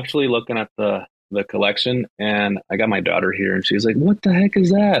sharing. I'm actually looking at the collection, and I got my daughter here, and she's like, "What the heck is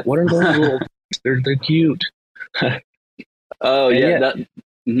that? What are those little? They're cute." Oh yeah,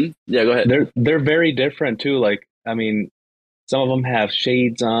 yeah. Go ahead. They're very different too. Like, I mean, some of them have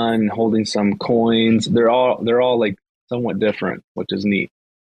shades on, holding some coins. They're all like somewhat different, which is neat.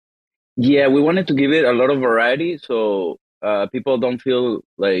 Yeah, we wanted to give it a lot of variety, so people don't feel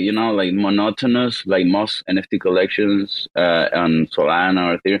like like monotonous, like most NFT collections on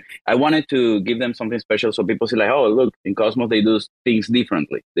Solana or Ethereum. I wanted to give them something special, so people see like, oh, look, in Cosmos they do things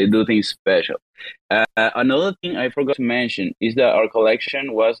differently. They do things special. Another thing I forgot to mention is that our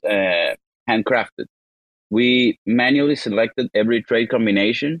collection was handcrafted. We manually selected every trade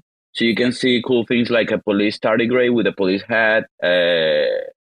combination, so you can see cool things like a police tardigrade with a police hat,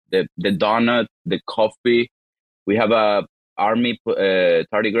 the donut, the coffee. We have a army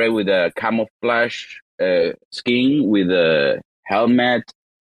tardigrade with a camouflage skin with a helmet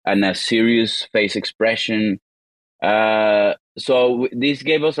and a serious face expression. So this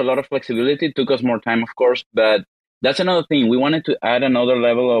gave us a lot of flexibility. It took us more time, of course, but that's another thing. We wanted to add another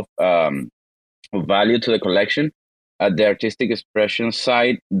level of value to the collection at the artistic expression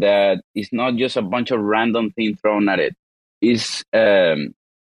side, that is not just a bunch of random things thrown at it. Is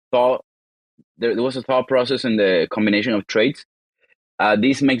thought. There was a thought process in the combination of traits.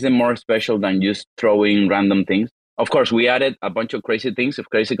 This makes them more special than just throwing random things. Of course, we added a bunch of crazy things, of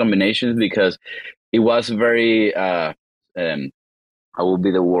crazy combinations, because it was very, how would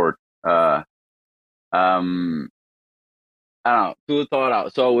be the word? I don't know, too thought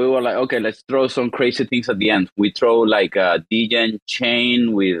out. So we were like, okay, let's throw some crazy things at the end. We throw like a degen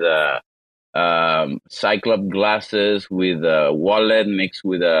chain with cyclop glasses, with a wallet mixed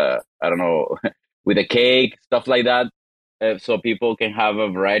with a, I don't know, with a cake, stuff like that. So people can have a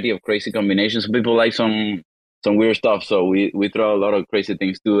variety of crazy combinations. People like some weird stuff. So we throw a lot of crazy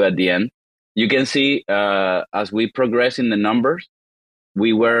things too at the end. You can see as we progress in the numbers,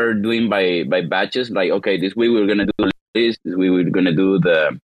 we were doing by batches. Like, okay, this week we're gonna do this. This week we're gonna do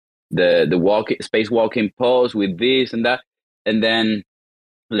the space walking pose with this and that, and then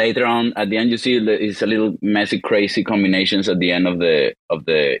later on at the end, you see it's a little messy, crazy combinations at the end of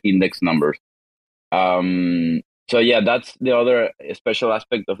the index numbers. So yeah, that's the other special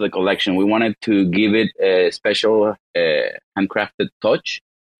aspect of the collection. We wanted to give it a special handcrafted touch.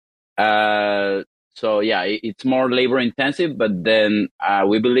 So yeah, it's more labor intensive, but then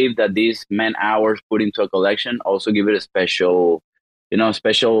we believe that these man hours put into a collection also give it a special,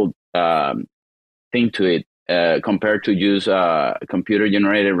 special thing to it compared to use a computer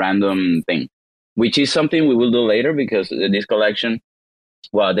generated random thing, which is something we will do later because this collection,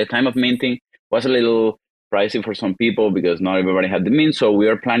 well, the time of minting was a little pricey for some people because not everybody had the means. So we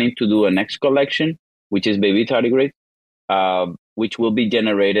are planning to do a next collection, which is baby tardigrade, which will be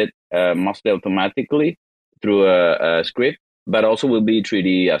generated mostly automatically through a script, but also will be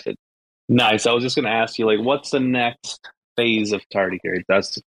 3D asset. Nice. I was just going to ask you, like, what's the next phase of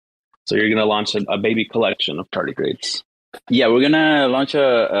tardigrades? So you're going to launch a baby collection of tardigrades. Yeah, we're going to launch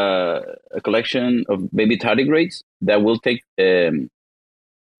a collection of baby tardigrades that will take, let's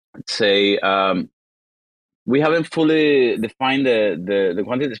say, we haven't fully defined the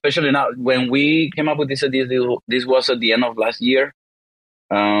quantity, especially now when we came up with this idea. This was at the end of last year.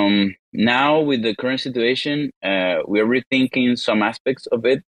 Now with the current situation, we're rethinking some aspects of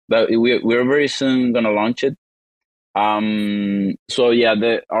it, but we're very soon going to launch it. So yeah,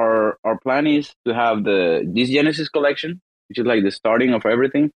 our plan is to have this Genesis collection, which is like the starting of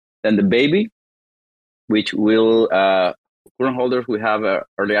everything. Then the baby, which will current holders will have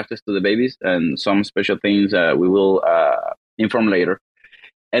early access to the babies, and some special things we will inform later.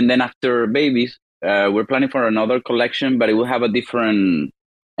 And then after babies, we're planning for another collection, but it will have a different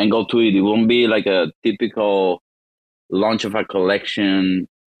angle to it. It won't be like a typical launch of a collection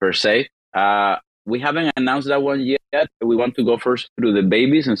per se. We haven't announced that one yet. We want to go first through the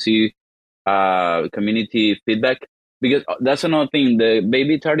babies and see community feedback, because that's another thing. The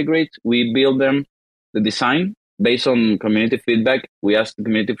baby tardigrades, we build them, the design, based on community feedback. We ask the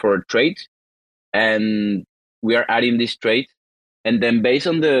community for traits, and we are adding these traits. And then based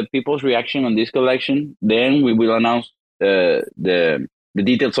on the people's reaction on this collection, then we will announce the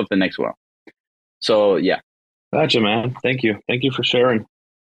details of the next one. So yeah. Gotcha, man. Thank you for sharing.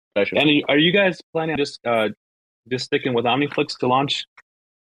 Pleasure. And are you guys planning on just sticking with OmniFlix to launch?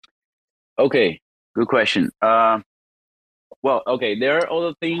 Okay, good question. Well, okay, there are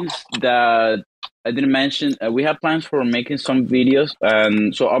other things that I didn't mention. We have plans for making some videos,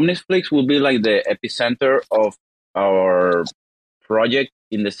 and so OmniFlix will be like the epicenter of our project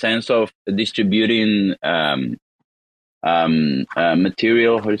in the sense of distributing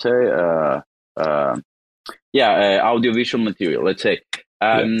material. How do you say? Audiovisual material. Let's say.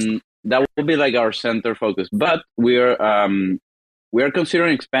 That will be like our center focus, but we are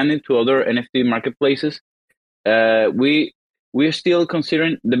considering expanding to other NFT marketplaces. We're still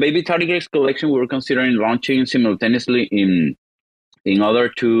considering the baby tardigrades collection. We're considering launching simultaneously in other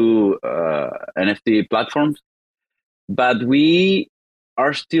two NFT platforms, but we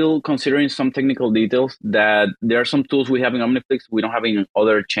are still considering some technical details. That there are some tools we have in OmniFlix we don't have in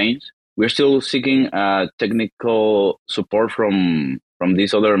other chains. We're still seeking technical support from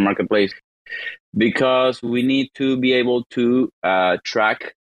this other marketplace, because we need to be able to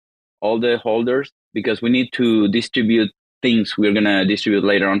track all the holders, because we need to distribute things we're going to distribute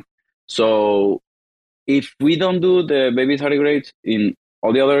later on. So if we don't do the baby tardigrades in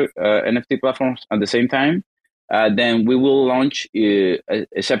all the other NFT platforms at the same time, then we will launch a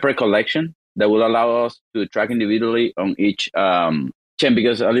separate collection that will allow us to track individually on each chain,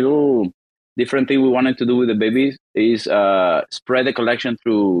 because a little different thing we wanted to do with the babies is spread the collection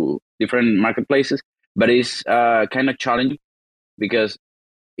through different marketplaces, but it's kind of challenging because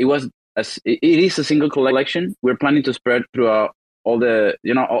it is a single collection. We're planning to spread throughout all the,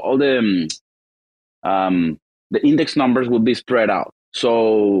 all the index numbers will be spread out.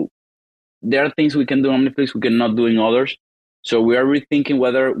 So there are things we can do on OmniFlix we cannot do in others. So we are rethinking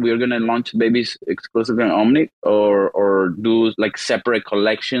whether we are going to launch babies exclusively on Omni or do like separate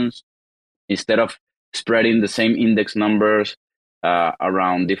collections instead of spreading the same index numbers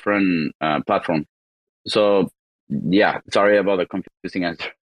around different platforms. So yeah, sorry about the confusing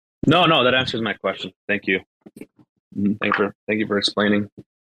answer. No, that answers my question. Thank you. Thank you for explaining.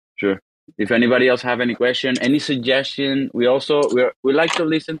 Sure. If anybody else have any question, any suggestion, we like to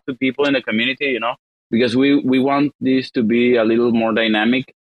listen to people in the community, because we want this to be a little more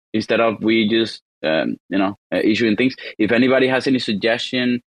dynamic instead of we just issuing things. If anybody has any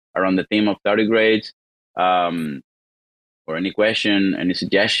suggestion around the theme of tardigrades, or any question, any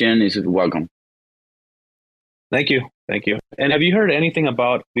suggestion, is welcome. Thank you. And have you heard anything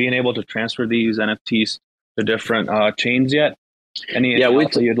about being able to transfer these NFTs to different chains yet? Any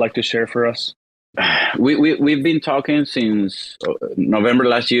else that you'd like to share for us? We've been talking since November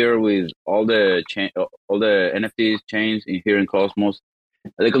last year with all the NFT chains here in Cosmos.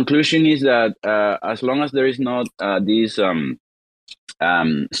 The conclusion is that as long as there is not this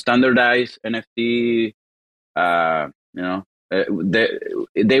standardized NFT,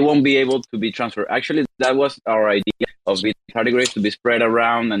 they won't be able to be transferred. Actually, that was our idea of categories to be spread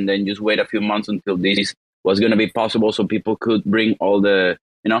around, and then just wait a few months until this was going to be possible, so people could bring all the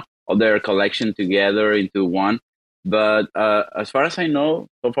all their collection together into one. But as far as I know,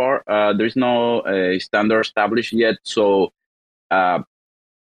 so far there's no standard established yet. So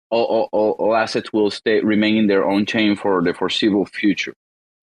all assets will remain in their own chain for the foreseeable future.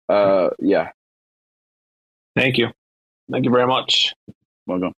 Yeah. Thank you very much.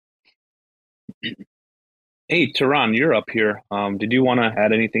 Welcome. Hey, Tehran, you're up here. Did you want to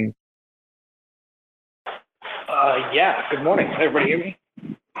add anything? Yeah. Good morning. Can everybody hear me?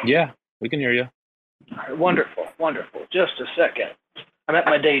 Yeah, we can hear you. All right, wonderful. Just a second. I'm at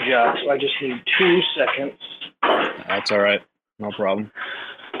my day job, so I just need 2 seconds. That's all right. No problem.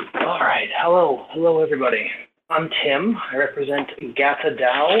 All right. Hello, everybody. I'm Tim. I represent Gata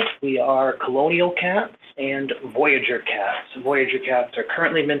DAO. We are Colonial Cats and Voyager Cats. Voyager Cats are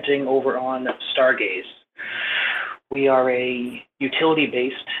currently minting over on Stargaze. We are a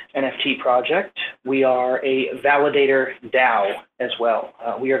utility-based NFT project. We are a validator DAO as well.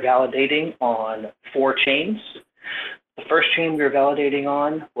 We are validating on 4 chains. The first chain we were validating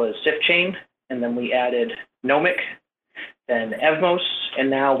on was SIF chain, and then we added Nomic, then Evmos, and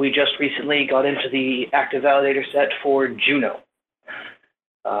now we just recently got into the active validator set for Juno.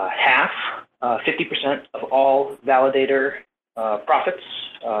 50% of all validator profits,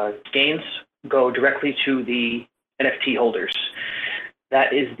 gains, go directly to the NFT holders.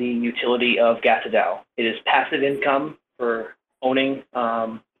 That is the utility of Gata DAO. It is passive income for owning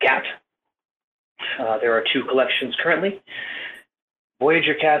Cat. There are 2 collections currently.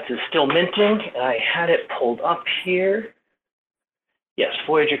 Voyager Cats is still minting. I had it pulled up here. Yes,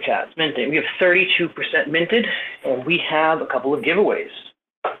 Voyager Cats minting. We have 32% minted, and we have a couple of giveaways.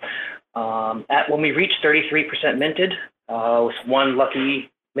 When we reach 33% minted, with 1 lucky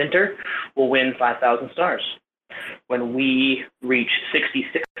minter, we'll win 5,000 stars. When we reach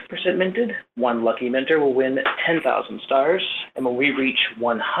 66% minted, 1 lucky minter will win 10,000 stars. And when we reach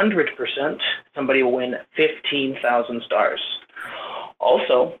 100%, somebody will win 15,000 stars.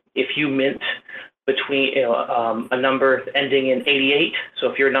 Also, if you mint between a number ending in 88,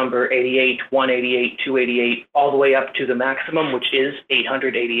 so if your number 88, 188, 288, all the way up to the maximum, which is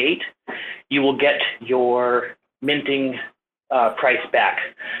 888, you will get your minting price back.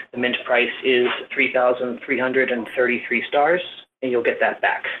 The mint price is 3,333 stars, and you'll get that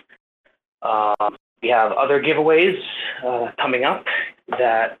back. We have other giveaways coming up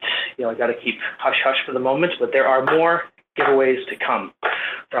that I got to keep hush hush for the moment, but there are more giveaways to come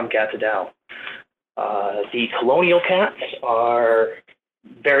from Gata DAO. The Colonial Cats are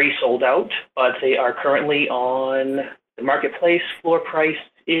very sold out, but they are currently on the marketplace. Floor price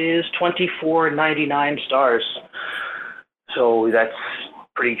is 24.99 stars. So that's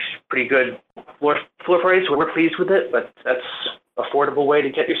pretty good floor price. We're pleased with it, but that's an affordable way to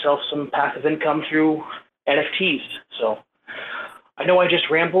get yourself some passive income through NFTs. So I know I just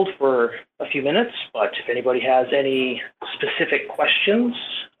rambled for a few minutes, but if anybody has any specific questions.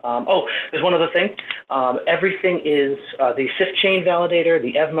 There's one other thing. Everything is the SIF chain validator,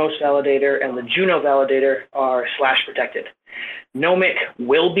 the Evmos validator, and the Juno validator are / protected. Nomic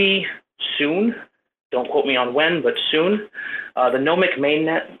will be soon. Don't quote me on when, but soon. The Nomic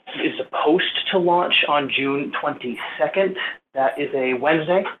mainnet is supposed to launch on June 22nd. That is a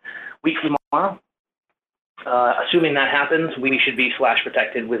Wednesday, week from tomorrow. Assuming that happens, we should be /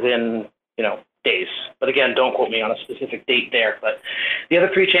 protected within, days. But again, don't quote me on a specific date there. But the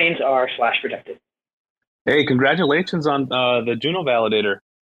other 3 chains are / protected. Hey, congratulations on the Juno validator.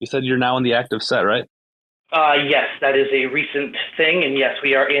 You said you're now in the active set, right? Yes, that is a recent thing, and yes,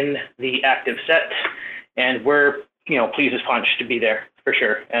 we are in the active set, and we're pleased as punch to be there for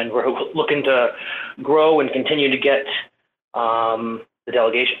sure, and we're looking to grow and continue to get the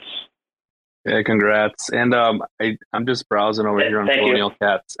delegations. Yeah, congrats. And I'm just browsing over here on Colonial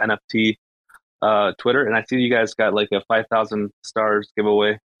Cats NFT Twitter, and I see you guys got like a 5,000 stars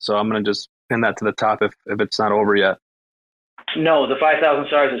giveaway. So I'm gonna just pin that to the top if it's not over yet. No, the 5,000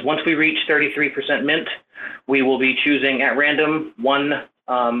 stars is once we reach 33% mint, we will be choosing at random 1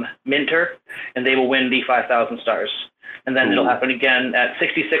 minter, and they will win the 5,000 stars. And then it'll happen again at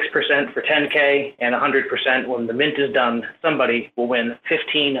 66% for 10K and 100% when the mint is done. Somebody will win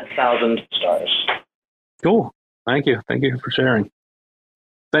 15,000 stars. Cool. Thank you. Thank you for sharing.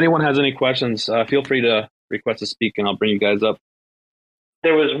 If anyone has any questions, feel free to request to speak, and I'll bring you guys up.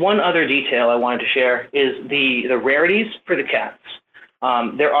 There was one other detail I wanted to share is the rarities for the cats.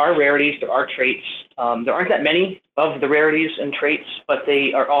 There are rarities, there are traits. There aren't that many of the rarities and traits, but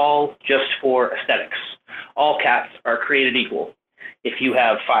they are all just for aesthetics. All cats are created equal. If you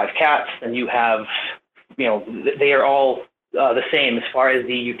have 5 cats, then you have, they are all the same as far as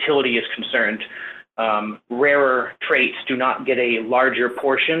the utility is concerned. Rarer traits do not get a larger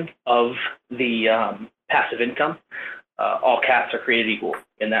portion of the passive income. All cats are created equal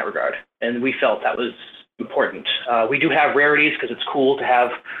in that regard. And we felt that was important. We do have rarities because it's cool to have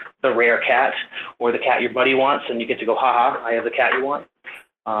the rare cat or the cat your buddy wants, and you get to go, haha, I have the cat you want.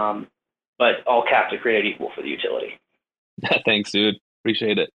 But all cats are created equal for the utility. Thanks, dude.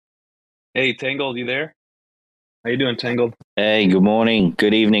 Appreciate it. Hey, Tangled, you there? How you doing, Tangled? Hey, good morning.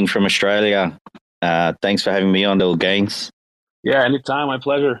 Good evening from Australia. Thanks for having me on, Little Gains. Yeah, anytime. My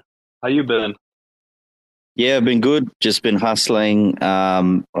pleasure. How you been? Yeah, I've been good. Just been hustling.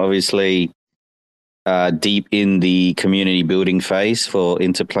 Obviously, deep in the community building phase for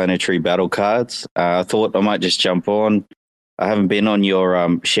interplanetary battle cards. I thought I might just jump on. I haven't been on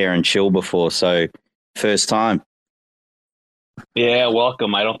your share and chill before, so first time. Yeah,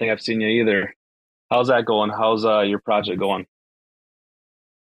 welcome. I don't think I've seen you either. How's that going? How's your project going?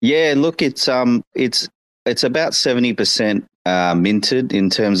 Yeah, look, it's about 70% minted in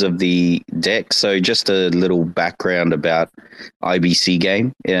terms of the deck. So just a little background about IBC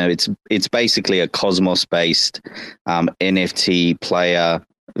game. It's basically a Cosmos based NFT player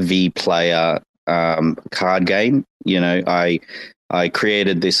v player card game. I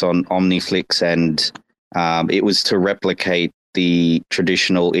created this on Omniflix, and it was to replicate the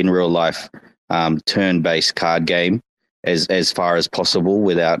traditional in real life turn based card game as far as possible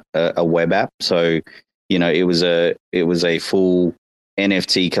without a web app. So it was a full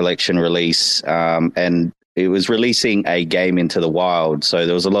NFT collection release, and it was releasing a game into the wild. So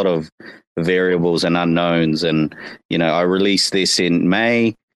there was a lot of variables and unknowns. And I released this in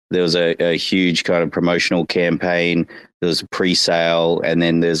May. There was a huge kind of promotional campaign. There was a pre-sale, and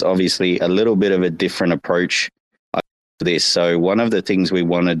then there's obviously a little bit of a different approach to this. So one of the things we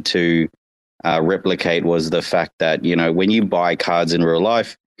wanted to replicate was the fact that when you buy cards in real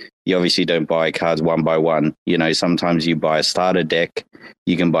life, you obviously don't buy cards one by one. Sometimes you buy a starter deck.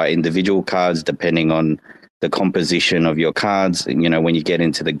 You can buy individual cards depending on the composition of your cards. When you get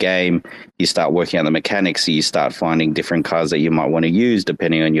into the game, you start working on the mechanics. So you start finding different cards that you might want to use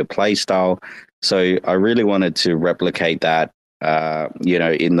depending on your play style. So I really wanted to replicate that,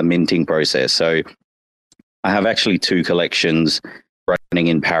 in the minting process. So I have actually 2 collections running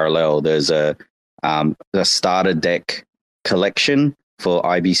in parallel. There's a starter deck collection for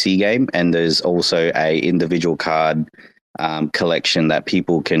IBC game, and there's also a individual card collection that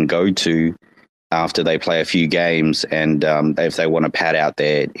people can go to after they play a few games, and if they want to pad out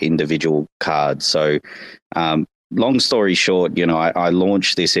their individual cards. So long story short, I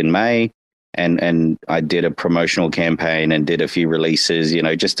launched this in May, and I did a promotional campaign and did a few releases,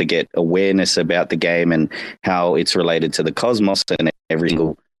 just to get awareness about the game and how it's related to the Cosmos, and every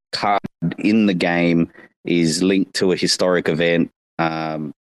single card in the game is linked to a historic event,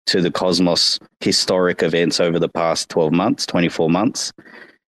 to the Cosmos historic events over the past 12 months, 24 months.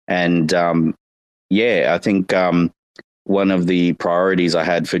 And I think one of the priorities I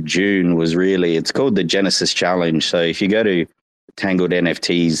had for June was it's called the Genesis Challenge. So if you go to Tangled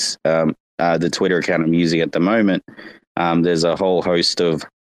NFTs, the Twitter account I'm using at the moment, there's a whole host of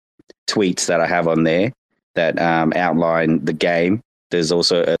tweets that I have on there that outline the game. There's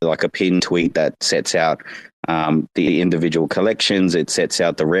also a pinned tweet that sets out the individual collections. It sets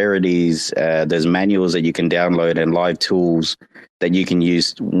out the rarities. There's manuals that you can download and live tools that you can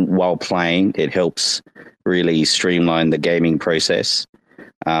use while playing. It helps really streamline the gaming process.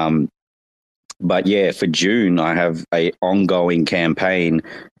 But for June, I have an ongoing campaign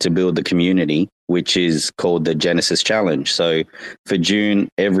to build the community, which is called the Genesis Challenge. So for June,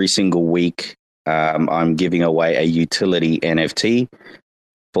 every single week, I'm giving away a utility NFT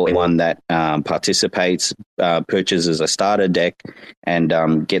for anyone that participates, purchases a starter deck,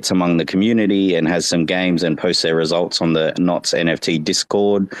 and gets among the community and has some games and posts their results on the Knots NFT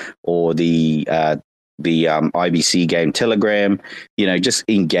Discord or the IBC game Telegram. Just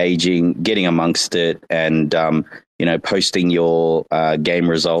engaging, getting amongst it, and posting your game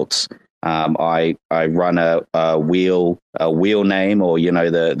results. I run a wheel name, or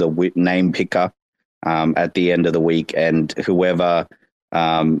the name picker at the end of the week, and whoever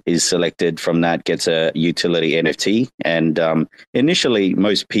is selected from that gets a utility NFT. And initially,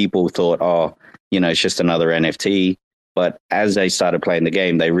 most people thought, it's just another NFT. But as they started playing the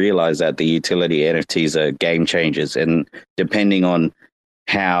game, they realized that the utility NFTs are game changers. And depending on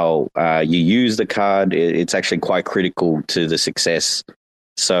how you use the card, it's actually quite critical to the success.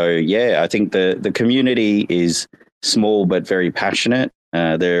 So, yeah, I think the community is small but very passionate.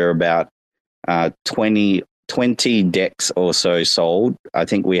 There are about 20 decks or so sold. I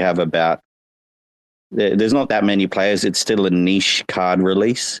think we have there's not that many players. It's still a niche card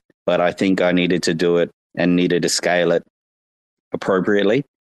release, but I think I needed to do it and needed to scale it appropriately.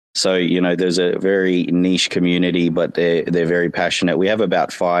 So, there's a very niche community, but they're very passionate. We have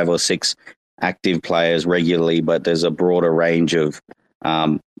about 5 or 6 active players regularly, but there's a broader range of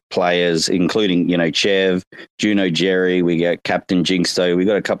players, including, Chev, Juno, Jerry. We got Captain Jinxto. We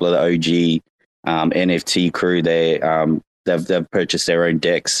got a couple of the OG NFT crew there. They've purchased their own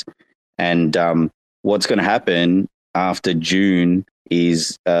decks. And what's going to happen after June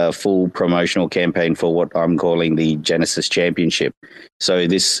is a full promotional campaign for what I'm calling the Genesis Championship. So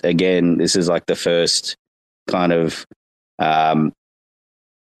this is like the first kind of,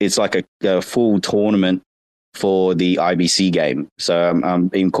 it's like a full tournament for the IBC game. So I'm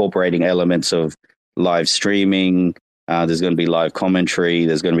incorporating elements of live streaming. There's going to be live commentary.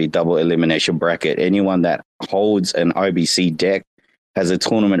 There's going to be double elimination bracket. Anyone that holds an IBC deck has a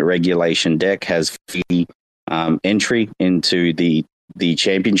tournament regulation deck, has free entry into the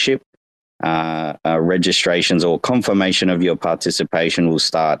championship. Registrations or confirmation of your participation will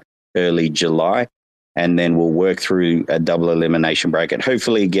start early July, and then we'll work through a double elimination bracket,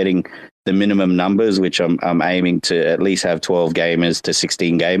 hopefully getting the minimum numbers, which I'm aiming to at least have 12 gamers to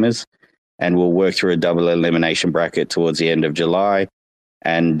 16 gamers, and we'll work through a double elimination bracket towards the end of July.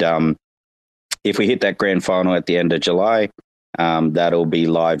 And if we hit that grand final at the end of July, that'll be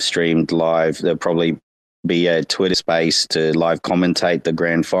live streamed live. There'll probably be a Twitter space to live commentate the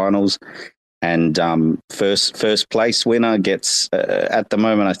grand finals. And first place winner gets, at the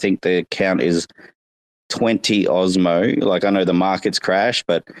moment, I think the count is 20 Osmo. Like, I know the market's crashed,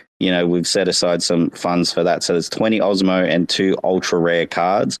 but, we've set aside some funds for that. So there's 20 Osmo and 2 ultra rare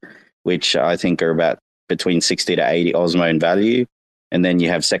cards, which I think are about between 60 to 80 Osmo in value. And then you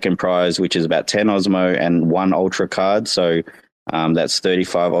have second prize, which is about 10 Osmo and 1 ultra card. So that's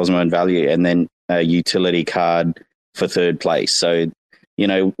 35 Osmo in value. And then a utility card for third place. So,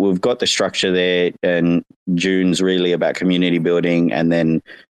 we've got the structure there, and June's really about community building. And then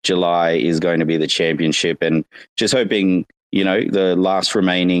July is going to be the championship, and just hoping, the last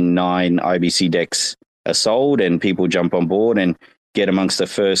remaining 9 IBC decks are sold and people jump on board and get amongst the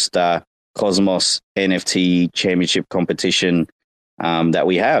first Cosmos NFT championship competition that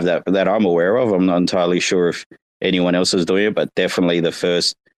we have that I'm aware of. I'm not entirely sure if anyone else is doing it, but definitely the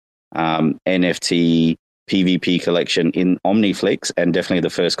first NFT PvP collection in OmniFlix, and definitely the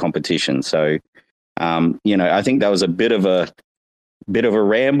first competition. So, I think that was a bit of a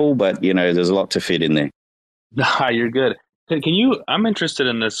ramble, but there's a lot to fit in there. Nah, you're good. I'm interested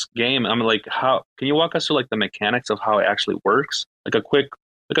in this game. I'm like, can you walk us through like the mechanics of how it actually works? Like a quick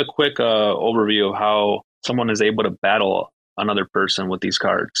overview of how someone is able to battle another person with these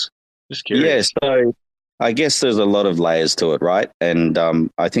cards. Just curious. Yeah, so I guess there's a lot of layers to it, right? And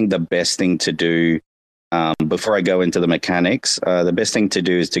I think the best thing to do, before I go into the mechanics, the best thing to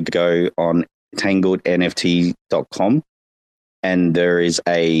do is to go on tanglednft.com, and there is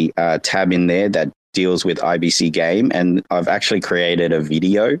a tab in there that deals with IBC game, and I've actually created a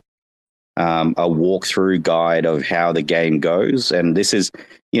video, a walkthrough guide of how the game goes. And this is,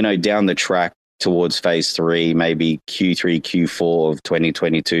 down the track towards phase 3, maybe Q3, Q4 of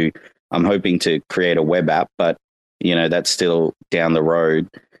 2022. I'm hoping to create a web app, but, that's still down the road.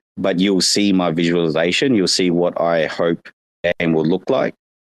 But you'll see my visualization. You'll see what I hope the game will look like.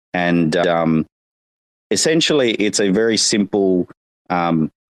 And essentially, it's a very simple game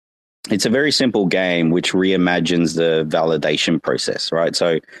which reimagines the validation process, right?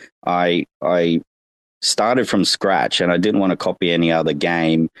 So I started from scratch, and I didn't want to copy any other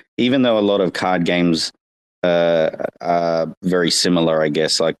game, even though a lot of card games are very similar, I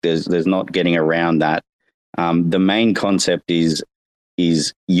guess. Like there's not getting around that. The main concept is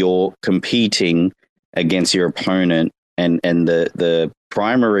you're competing against your opponent, and the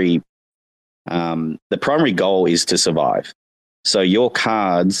primary goal is to survive. So your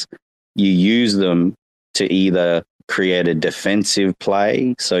cards, you use them to either create a defensive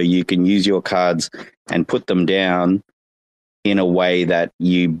play, so you can use your cards and put them down in a way that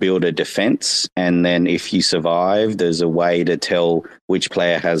you build a defense, and then if you survive, there's a way to tell which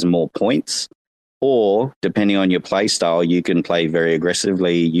player has more points. Or depending on your play style, you can play very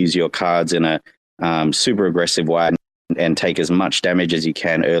aggressively, use your cards in a super aggressive way, and take as much damage as you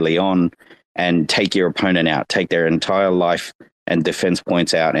can early on, and take your opponent out, take their entire life and defense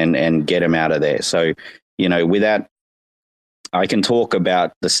points out, and get them out of there. So, with that, I can talk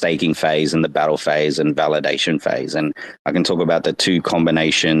about the staking phase and the battle phase and validation phase, and I can talk about the two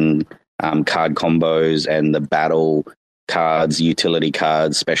combination card combos and the battle cards, utility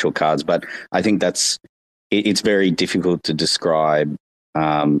cards, special cards. But I think it's very difficult to describe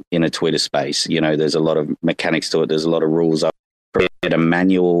in a Twitter space. There's a lot of mechanics to it. There's a lot of rules. I prepared a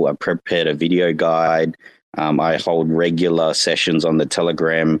manual. I prepared a video guide. I hold regular sessions on the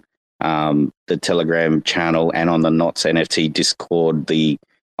Telegram channel, and on the Knots NFT Discord, the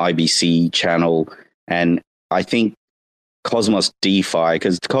IBC channel. And I think Cosmos DeFi,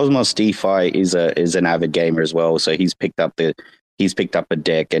 because Cosmos DeFi is an avid gamer as well, so he's picked up a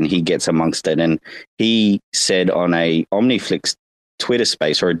deck and he gets amongst it. And he said on a Omniflix Twitter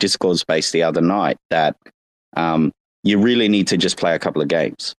space or a Discord space the other night that you really need to just play a couple of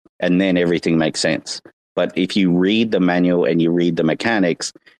games and then everything makes sense. But if you read the manual and you read the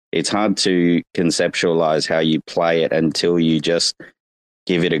mechanics, it's hard to conceptualize how you play it until you just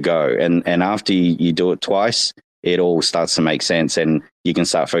give it a go. And after you do it twice, it all starts to make sense, and you can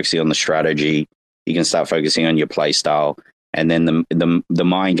start focusing on the strategy. You can start focusing on your play style, and then the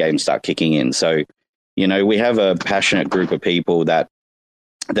mind games start kicking in. So, we have a passionate group of people that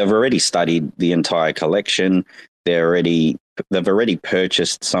they've already studied the entire collection. They've already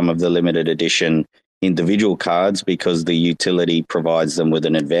purchased some of the limited edition individual cards because the utility provides them with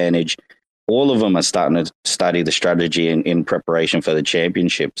an advantage. All of them are starting to study the strategy in preparation for the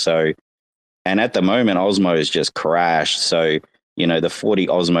championship. So, and at the moment, Osmo has just crashed. So, the 40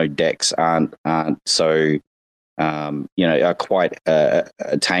 Osmo decks aren't so, are quite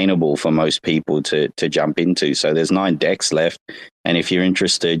attainable for most people to jump into. So there's 9 decks left. And if you're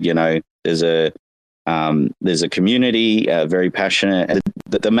interested, there's a community, very passionate.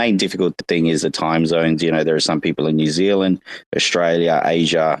 The main difficult thing is the time zones. There are some people in New Zealand, Australia,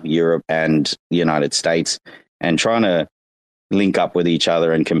 Asia, Europe, and the United States, and trying to link up with each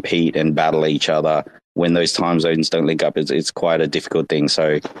other and compete and battle each other when those time zones don't link up. It's quite a difficult thing.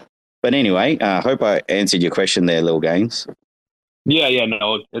 So, but anyway, I hope I answered your question there, Lil Gaines. Yeah,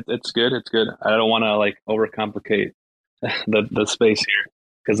 no, it's good. It's good. I don't want to overcomplicate the space here,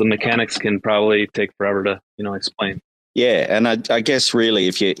 because the mechanics can probably take forever to explain. Yeah, and I guess really,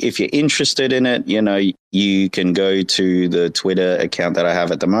 if you're interested in it, you can go to the Twitter account that I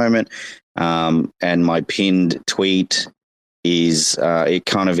have at the moment, and my pinned tweet is it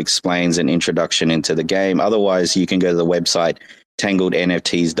kind of explains an introduction into the game. Otherwise, you can go to the website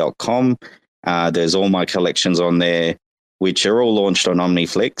tanglednfts.com. There's all my collections on there, which are all launched on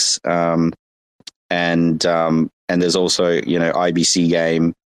Omniflix, and there's also IBC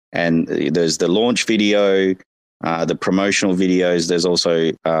game, and there's the launch video, the promotional videos. There's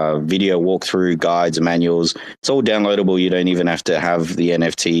also video walkthrough guides, manuals. It's all downloadable. You don't even have to have the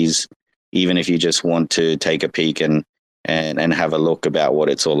NFTs, even if you just want to take a peek and have a look about what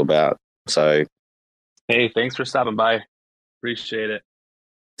it's all about. So, hey, thanks for stopping by. Appreciate it.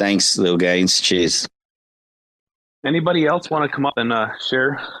 Thanks, Lil Gaines. Cheers. Anybody else want to come up and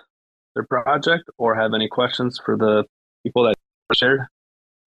share their project or have any questions for the people that shared?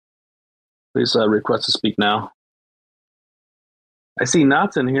 Please request to speak now. I see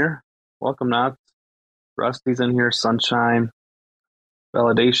Knots in here. Welcome, Knots. Rusty's in here. Sunshine.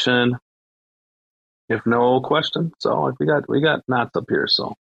 Validation. If no questions, so we got Knots up here,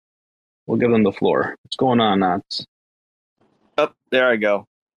 so we'll give them the floor. What's going on, Knots? Oh, there I go.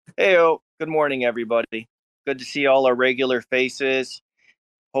 Heyo, good morning, everybody. Good to see all our regular faces.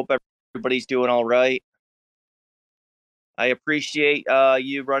 Hope everybody's doing all right. I appreciate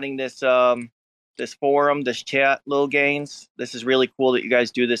you running this this forum, this chat, Lil Gaines. This is really cool that you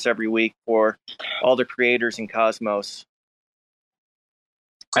guys do this every week for all the creators in Cosmos.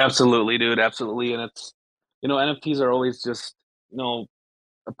 Absolutely, dude. Absolutely. And it's, NFTs are always just, a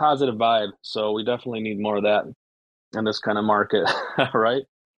positive vibe. So we definitely need more of that in this kind of market, right?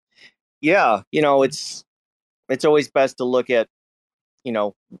 Yeah. It's always best to look at,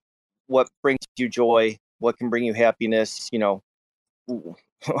 what brings you joy, what can bring you happiness,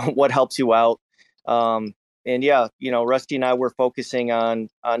 what helps you out. And yeah, Rusty and I were focusing on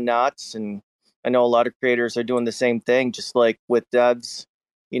Knots, and I know a lot of creators are doing the same thing, just like with devs,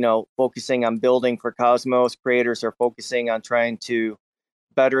 focusing on building for Cosmos. Creators are focusing on trying to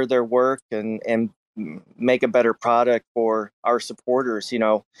better their work and make a better product for our supporters.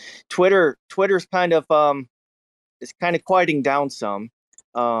 Twitter's kind of is kind of quieting down some.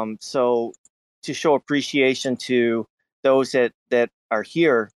 So to show appreciation to those that are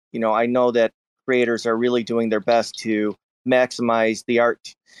here, I know that creators are really doing their best to maximize the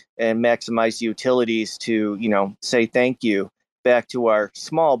art and maximize the utilities to, say thank you back to our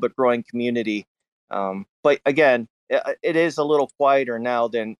small but growing community. But again, it is a little quieter now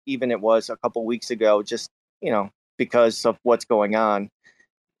than even it was a couple weeks ago, just, because of what's going on.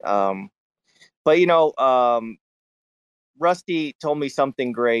 But, Rusty told me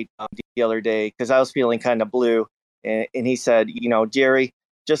something great the other day because I was feeling kind of blue. And he said, Jerry,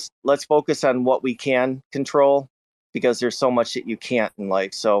 just let's focus on what we can control because there's so much that you can't in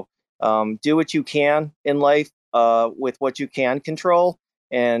life. So do what you can in life with what you can control.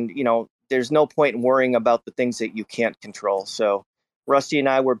 And, there's no point in worrying about the things that you can't control. So Rusty and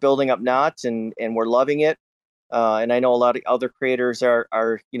I were building up Knots and we're loving it. And I know a lot of other creators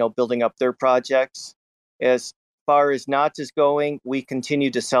are building up their projects. As far as Knots is going, we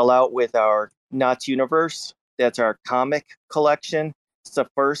continue to sell out with our Knots Universe. That's our comic collection. It's the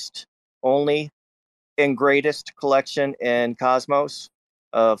first, only, and greatest collection in Cosmos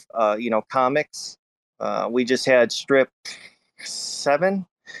of comics. We just had strip 7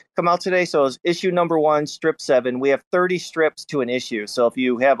 come out today, so it's issue number 1, strip 7. We have 30 strips to an issue, so if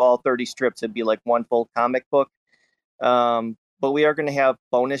you have all 30 strips, it'd be like one full comic book. But we are going to have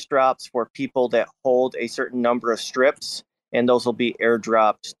bonus drops for people that hold a certain number of strips, and those will be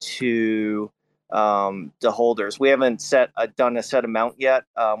airdropped to the holders. We haven't done a set amount yet.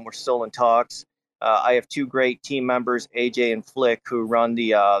 We're still in talks. I have 2 great team members, AJ and Flick, who run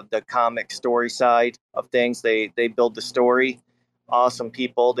the comic story side of things. They build the story. Awesome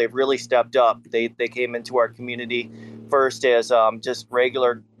people. They've really stepped up. They came into our community first as just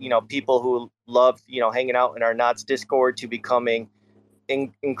regular, people who love, hanging out in our Knots Discord to becoming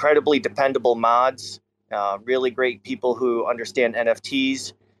incredibly dependable mods, really great people who understand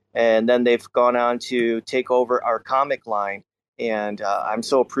NFTs. And then they've gone on to take over our comic line. And I'm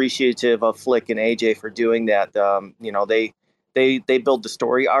so appreciative of Flick and AJ for doing that. They build the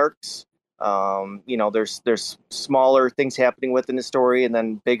story arcs. There's smaller things happening within the story and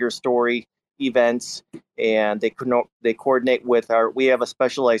then bigger story events. And they coordinate with we have a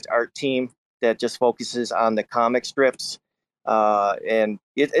specialized art team that just focuses on the comic strips. And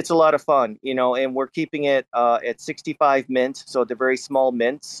it's a lot of fun, and we're keeping it at 65 mint. So the very small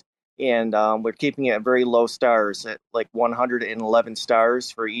mints. And we're keeping it at very low stars at like 111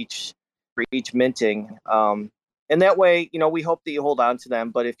 stars for each minting. And that way, we hope that you hold on to them.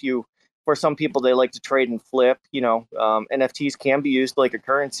 But for some people, they like to trade and flip, NFTs can be used like a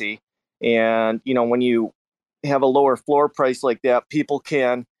currency. And, when you have a lower floor price like that, people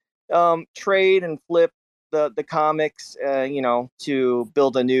can trade and flip the comics, to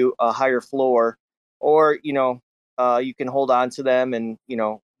build a higher floor, or, you can hold on to them. And,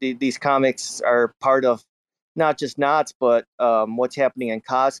 these comics are part of not just Knots, but what's happening in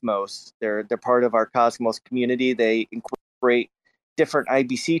Cosmos. They're part of our Cosmos community. They incorporate different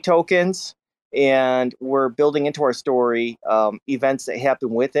IBC tokens, and we're building into our story events that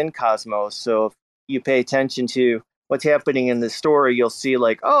happen within Cosmos. So if you pay attention to what's happening in the story, you'll see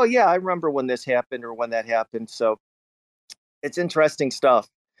like, oh yeah, I remember when this happened or when that happened. So it's interesting stuff.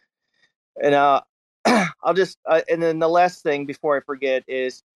 And I'll just and then the last thing before I forget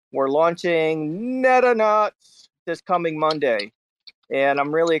is we're launching Netanauts this coming Monday, and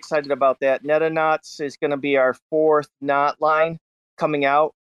I'm really excited about that. Netanauts is going to be our 4th knot line coming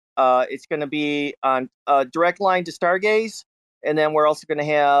out. It's going to be on a direct line to Stargaze, and then we're also going to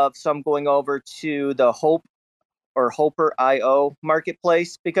have some going over to the Hope or Hoper IO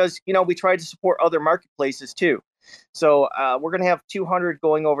marketplace, because we try to support other marketplaces too. So we're going to have 200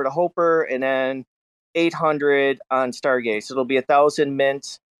 going over to Hoper, and then 800 on Stargaze. So it'll be 1,000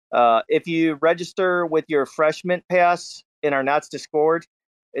 mints. If you register with your fresh mint pass in our Knots Discord,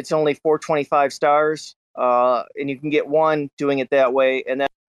 it's only 425 stars, and you can get one doing it that way. And then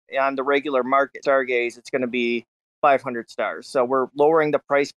on the regular market Stargaze, it's going to be 500 stars. So we're lowering the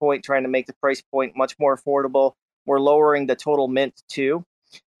price point, trying to make the price point much more affordable. We're lowering the total mint too,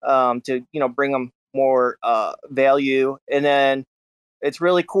 to bring them more value. And then it's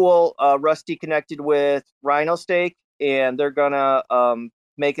really cool. Rusty connected with Rhino Stake, and they're gonna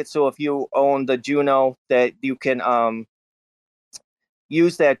make it so if you own the Juno, that you can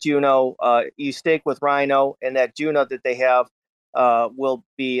use that Juno. You stake with Rhino, and that Juno that they have will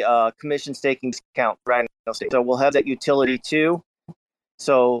be commission staking account Rhino Stake. So we'll have that utility too.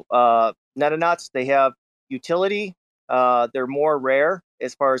 So Netanauts, they have utility. They're more rare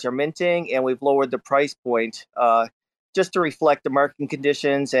as far as our minting, and we've lowered the price point just to reflect the marketing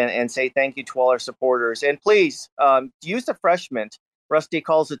conditions and say thank you to all our supporters. And please use the fresh mint. Rusty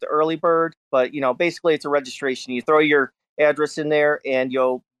calls it the early bird, but basically it's a registration. You throw your address in there, and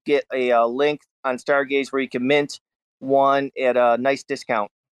you'll get a link on Stargaze where you can mint one at a nice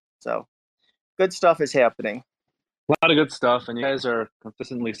discount. So good stuff is happening. A lot of good stuff, and you guys are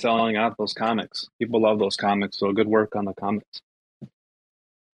consistently selling out those comics. People love those comics, so good work on the comics.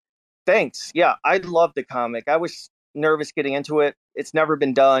 Thanks. Yeah, I love the comic. I was nervous getting into it. It's never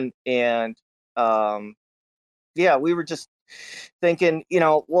been done, and um, yeah, we were just thinking,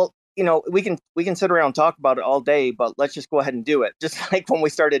 well, we can sit around and talk about it all day, but let's just go ahead and do it. Just like when we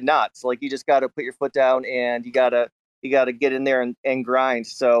started Knots, like you just got to put your foot down and you gotta get in there and grind.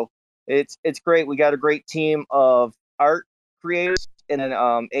 So it's great. We got a great team of art creators, and then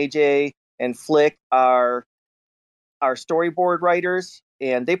AJ and Flick are our storyboard writers,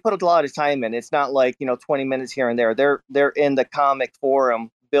 and they put a lot of time in. It's not like 20 minutes here and there. They're in the comic forum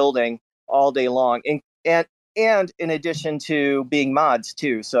building all day long, and in addition to being mods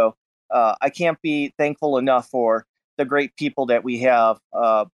too. So I can't be thankful enough for the great people that we have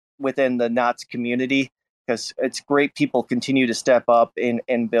within the Knots community, because it's great people continue to step up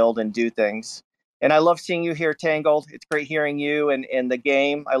and build and do things. And I love seeing you here, Tangled. It's great hearing you and the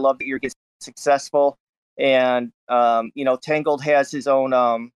game. I love that you're getting successful. And Tangled has his own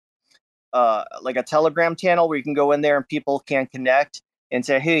like a Telegram channel where you can go in there and people can connect and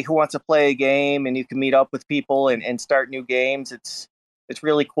say, hey, who wants to play a game? And you can meet up with people and start new games. It's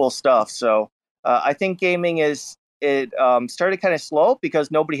really cool stuff. So I think gaming started kind of slow because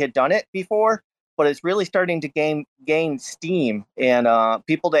nobody had done it before, but it's really starting to gain steam. And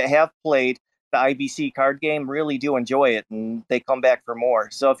people that have played the IBC card game really do enjoy it, and they come back for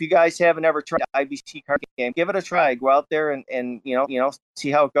more. So if you guys haven't ever tried the IBC card game, give it a try. Go out there and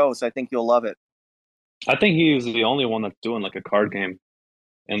see how it goes. I think you'll love it. I think he's the only one that's doing like a card game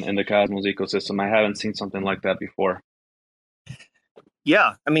in the Cosmos ecosystem. I haven't seen something like that before.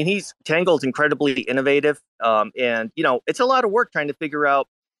 Yeah, I mean, Tangled's incredibly innovative, and it's a lot of work trying to figure out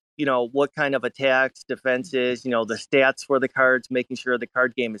what kind of attacks, defenses, the stats for the cards, making sure the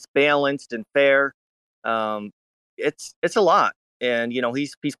card game is balanced and fair. It's a lot, and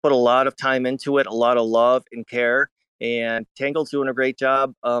he's put a lot of time into it, a lot of love and care, and Tangled's doing a great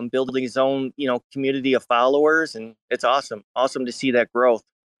job building his own community of followers, and it's awesome to see that growth.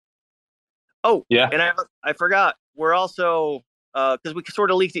 Oh yeah, and I forgot, we're also because we sort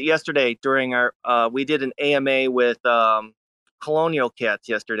of leaked it yesterday during our we did an AMA with Colonial Cats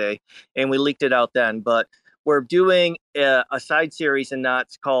yesterday, and we leaked it out then. But we're doing a side series in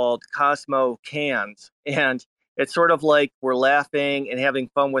Knots called Cosmo Cans, and it's sort of like we're laughing and having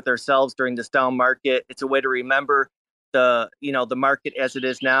fun with ourselves during this down market. It's a way to remember the market as it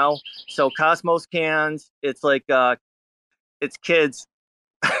is now. So Cosmos Cans, it's like it's kids.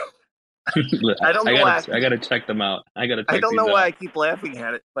 I gotta check them out. I don't know why I keep laughing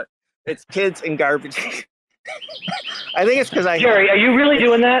at it, but it's kids and garbage. I think it's because Jerry, are you really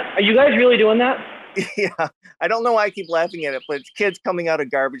doing that? Are you guys really doing that? Yeah, I don't know why I keep laughing at it, but it's kids coming out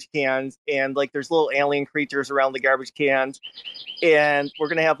of garbage cans, and like there's little alien creatures around the garbage cans, and we're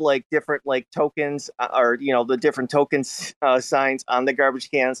gonna have like different like tokens, or the different tokens signs on the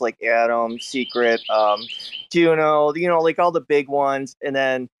garbage cans, like Adam, Secret, Juno, like all the big ones, and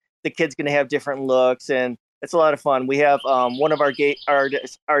then the kid's gonna have different looks, and it's a lot of fun. We have one of our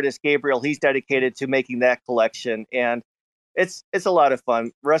artist Gabriel. He's dedicated to making that collection, and it's a lot of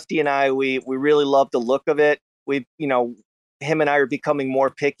fun. Rusty and I, we really love the look of it. We, him and I are becoming more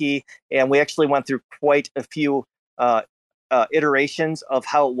picky, and we actually went through quite a few iterations of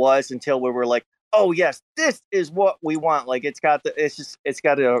how it was until we were like, oh yes, this is what we want. Like it's got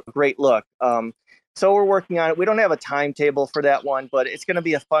a great look. So we're working on it. We don't have a timetable for that one, but it's going to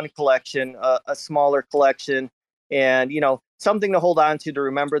be a fun collection, a smaller collection, and something to hold on to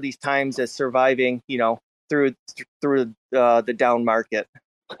remember these times as surviving, through the down market.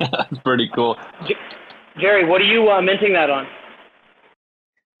 That's pretty cool. Jerry, what are you minting that on?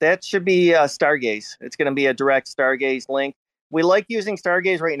 That should be Stargaze. It's going to be a direct Stargaze link. We like using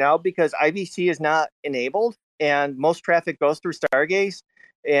Stargaze right now because IBC is not enabled, and most traffic goes through Stargaze.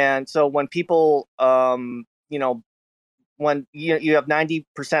 And so when people, when you have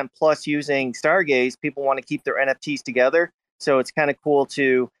 90% plus using Stargaze, people want to keep their NFTs together. So it's kind of cool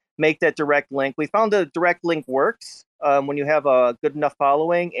to make that direct link. We found the direct link works when you have a good enough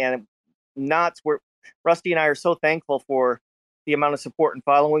following, and Rusty and I are so thankful for the amount of support and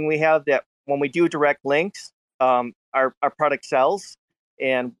following we have that when we do direct links, our product sells,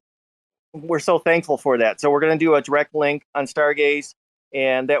 and we're so thankful for that. So we're going to do a direct link on Stargaze,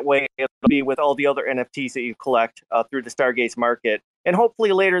 and that way it'll be with all the other NFTs that you collect through the Stargaze market. And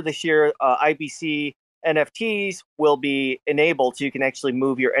hopefully later this year, IBC NFTs will be enabled, so you can actually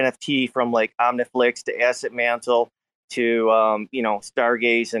move your NFT from like Omniflix to Asset Mantle to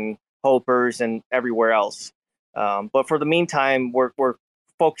Stargaze and Hopers and everywhere else. But for the meantime, we're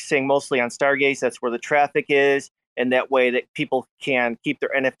focusing mostly on Stargaze. That's where the traffic is, and that way that people can keep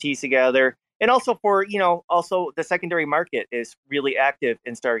their NFTs together. And also for, also the secondary market is really active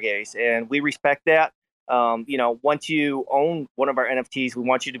in Stargaze, and we respect that. Once you own one of our NFTs, we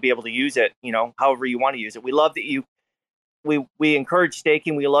want you to be able to use it, however you want to use it. We love that we encourage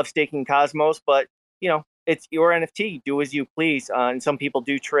staking. We love staking Cosmos, but it's your NFT. Do as you please. And some people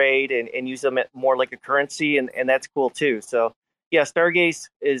do trade and use them more like a currency, and that's cool too. So yeah, Stargaze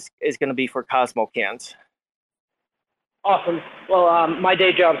is going to be for Cosmo cans. Awesome. Well, my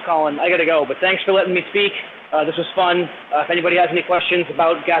day job's calling. I got to go, but thanks for letting me speak. This was fun. If anybody has any questions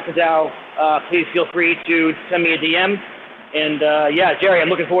about GatDAO, please feel free to send me a DM. And yeah, Jerry, I'm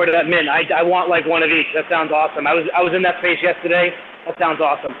looking forward to that mint. I want like one of each. That sounds awesome. I was in that space yesterday. That sounds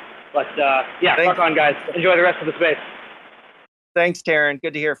awesome. But yeah, rock on, guys. Enjoy the rest of the space. Thanks, Taryn.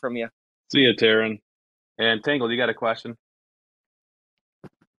 Good to hear from you. See you, Taryn. And Tangled, you got a question?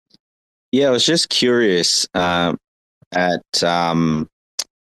 Yeah, I was just curious at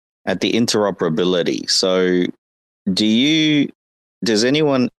the interoperability. So, does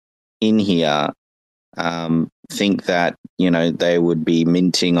anyone in here think that they would be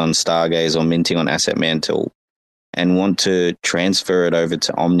minting on Stargaze or minting on Asset Mantle and want to transfer it over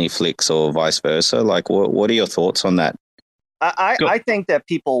to OmniFlix or vice versa? Like, what are your thoughts on that? I think that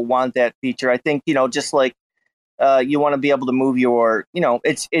people want that feature. I think, just like you want to be able to move your,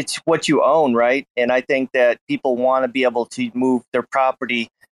 it's what you own, right? And I think that people want to be able to move their property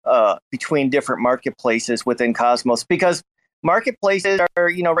between different marketplaces within Cosmos, because marketplaces are,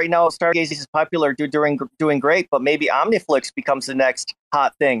 right now Stargaze is popular, doing great, but maybe OmniFlix becomes the next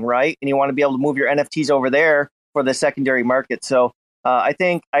hot thing, right? And you want to be able to move your NFTs over there for the secondary market. So I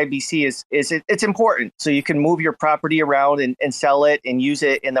think IBC it's important. So you can move your property around and sell it and use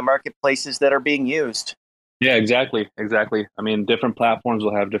it in the marketplaces that are being used. Yeah, exactly. I mean, different platforms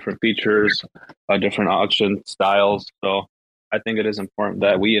will have different features, different auction styles. So I think it is important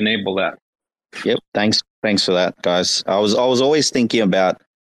that we enable that. Yep. Thanks for that, guys. I was always thinking about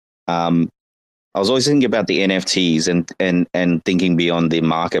the NFTs and thinking beyond the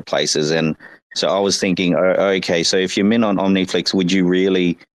marketplaces. And so I was thinking, okay, so if you mint on OmniFlix, would you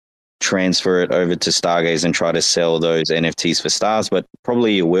really transfer it over to Stargaze and try to sell those NFTs for stars? But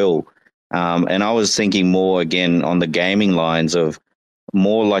probably you will. And I was thinking more again on the gaming lines of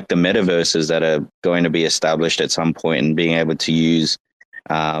more like the metaverses that are going to be established at some point, and being able to use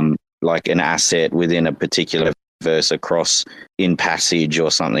like an asset within a particular verse across in Passage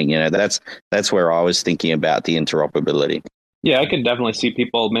or something. That's where I was thinking about the interoperability. Yeah, I could definitely see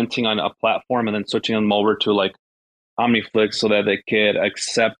people minting on a platform and then switching them over to like OmniFlix so that they could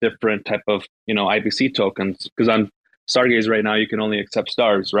accept different type of, IBC tokens. Because on Stargaze right now, you can only accept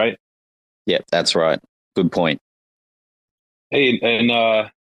stars, right? Yeah, that's right. Good point. Hey, and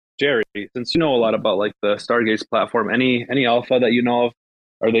Jerry, since you know a lot about like the Stargaze platform, any alpha that you know of,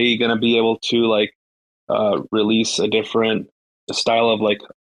 are they going to be able to like release a different style of like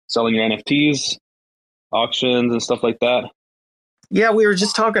selling your NFTs, auctions, and stuff like that? Yeah, we were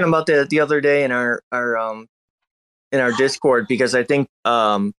just talking about that the other day in our Discord, because I think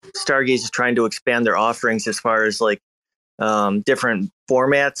Stargaze is trying to expand their offerings as far as like different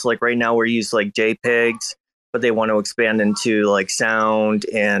formats. Like right now we use like JPEGs, but they want to expand into like sound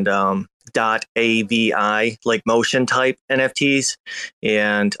and .avi, like motion type NFTs.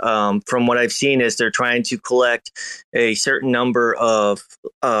 And from what I've seen is they're trying to collect a certain number of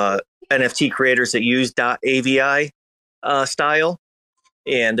NFT creators that use .avi style,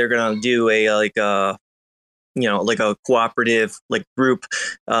 and they're gonna do like a cooperative like group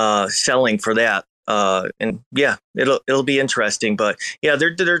selling for that. And yeah, it'll be interesting. But yeah,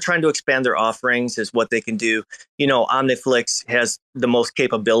 they're trying to expand their offerings is what they can do. OmniFlix has the most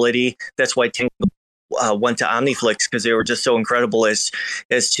capability. That's why Tango went to OmniFlix, because they were just so incredible as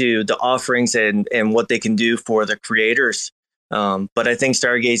to the offerings and what they can do for the creators. But I think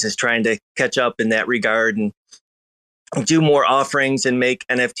Stargaze is trying to catch up in that regard and do more offerings and make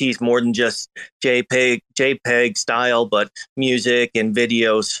NFTs more than just JPEG style, but music and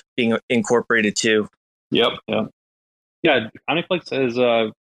videos being incorporated too. Yep. Yeah, OmniFlix is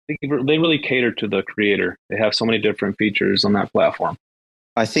they really cater to the creator. They have so many different features on that platform.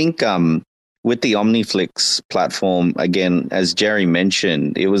 I think with the OmniFlix platform, again, as Jerry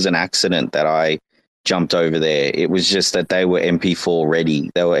mentioned, it was an accident that I jumped over there. It was just that they were MP4 ready.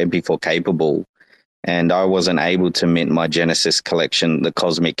 They were MP4 capable. And I wasn't able to mint my Genesis collection, the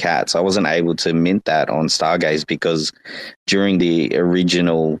Cosmic Cats. I wasn't able to mint that on Stargaze because during the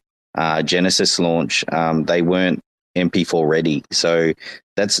original Genesis launch, they weren't MP4 ready. So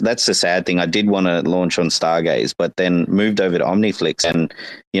that's the sad thing. I did want to launch on Stargaze, but then moved over to Omniflix, and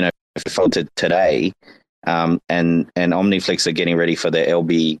to today, and Omniflix are getting ready for the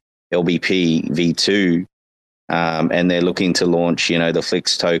LBP V2, and they're looking to launch, the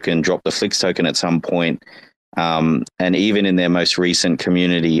Flix token, drop the Flix token at some point. And even in their most recent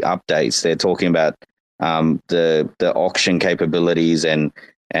community updates, they're talking about the auction capabilities and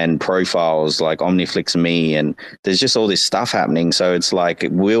profiles like Omniflix Me, and there's just all this stuff happening. So it's like,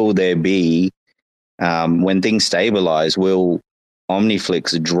 will there be, when things stabilize, will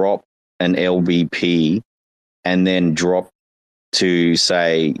Omniflix drop an LBP and then drop to,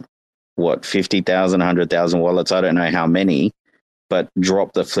 say, 50,000, 100,000 wallets? I don't know how many, but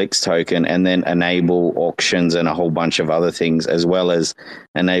drop the Flix token and then enable auctions and a whole bunch of other things, as well as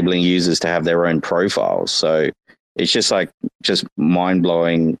enabling users to have their own profiles. So it's just mind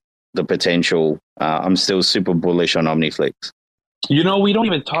blowing, the potential. I'm still super bullish on Omniflix. We don't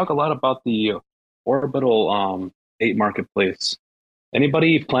even talk a lot about the Orbital 8 marketplace.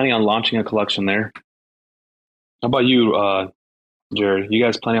 Anybody planning on launching a collection there? How about you, Jared? You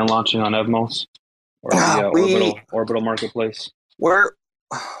guys planning on launching on Evmos or the Orbital marketplace? We're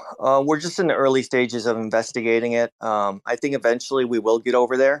just in the early stages of investigating it. I think eventually we will get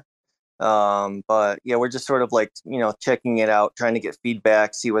over there. But yeah, we're just sort of like, checking it out, trying to get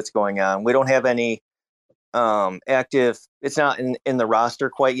feedback, see what's going on. We don't have any active, it's not in the roster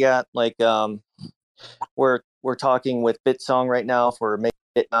quite yet. Like we're talking with Bitsong right now for Make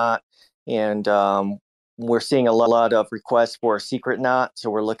It Not, and we're seeing a lot of requests for a secret knot. So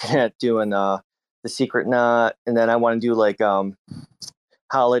we're looking at doing the secret knot, and then I want to do like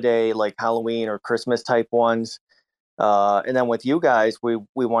holiday, like Halloween or Christmas type ones. And then with you guys, we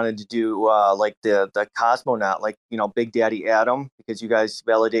wanted to do like the Cosmonaut, like, Big Daddy Adam, because you guys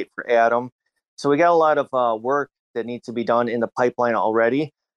validate for Adam. So we got a lot of work that needs to be done in the pipeline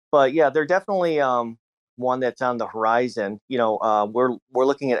already. But yeah, they're definitely one that's on the horizon. We're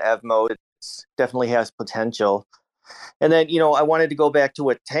looking at Evmo. It definitely has potential. And then, I wanted to go back to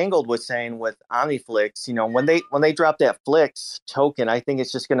what Tangled was saying with Omniflix. When they drop that Flix token, I think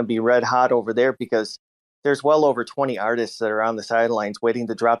it's just going to be red hot over there, because there's well over 20 artists that are on the sidelines waiting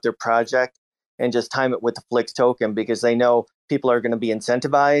to drop their project and just time it with the Flix token, because they know people are going to be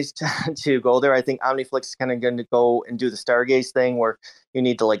incentivized to go there. I think Omniflix is kind of going to go and do the Stargaze thing, where you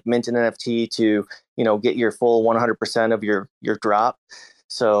need to like mint an NFT to, get your full 100% of your drop.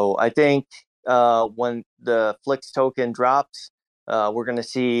 So I think when the Flix token drops, we're going to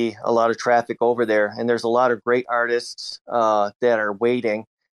see a lot of traffic over there. And there's a lot of great artists that are waiting,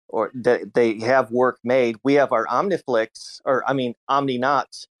 or that they have work made. We have our Omninauts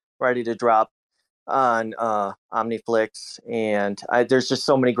ready to drop on Omniflix. And there's just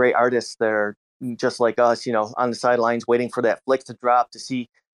so many great artists that are just like us, on the sidelines waiting for that Flix to drop to see,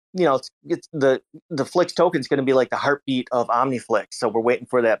 it's the Flix token is going to be like the heartbeat of Omniflix. So we're waiting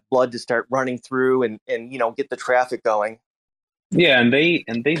for that blood to start running through and get the traffic going. Yeah, and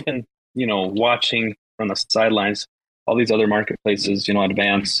they've been, watching from the sidelines all these other marketplaces,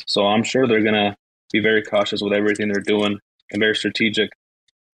 advance. So I'm sure they're going to be very cautious with everything they're doing and very strategic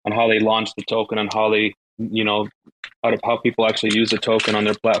on how they launch the token and how they, how people actually use the token on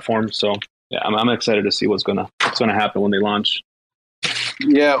their platform. So yeah, I'm excited to see what's gonna happen when they launch.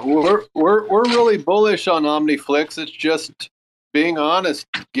 Yeah, we're really bullish on Omniflix. It's just being honest,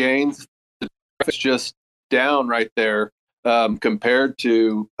 Gaines. The traffic's just down right there compared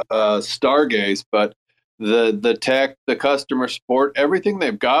to Stargaze, but the tech, the customer support, everything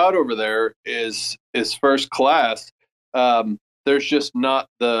they've got over there is first class. There's just not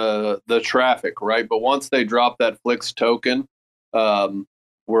the traffic, right? But once they drop that Flix token,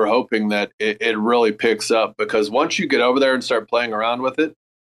 we're hoping that it really picks up, because once you get over there and start playing around with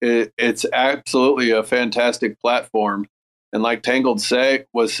it's absolutely a fantastic platform. And like Tangled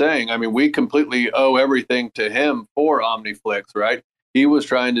was saying, I mean, we completely owe everything to him for Omniflix, right? He was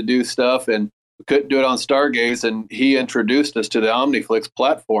trying to do stuff and couldn't do it on Stargaze, and he introduced us to the Omniflix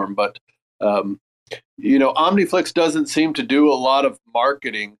platform. But Omniflix doesn't seem to do a lot of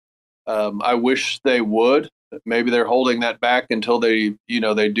marketing. I wish they would. Maybe they're holding that back until they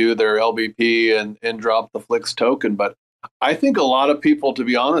do their LBP and drop the Flix token. But I think a lot of people, to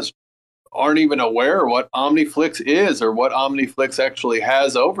be honest, aren't even aware what Omniflix is or what Omniflix actually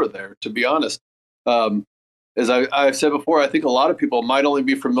has over there, to be honest. As I've said before, I think a lot of people might only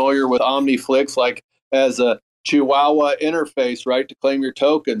be familiar with Omniflix like as a Chihuahua interface, right, to claim your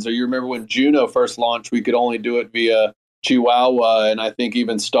tokens. Or you remember when Juno first launched, we could only do it via Chihuahua, and I think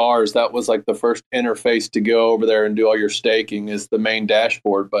even Stars, that was like the first interface to go over there and do all your staking is the main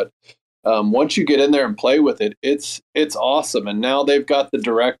dashboard. But once you get in there and play with it, it's awesome. And now they've got the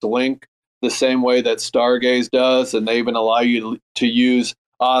direct link the same way that Stargaze does, and they even allow you to use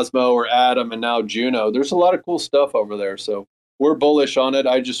Osmo or Atom and now Juno. There's a lot of cool stuff over there. So we're bullish on it.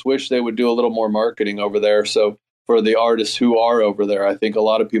 I just wish they would do a little more marketing over there. So for the artists who are over there, I think a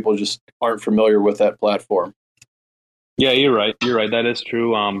lot of people just aren't familiar with that platform. Yeah, you're right. You're right. That is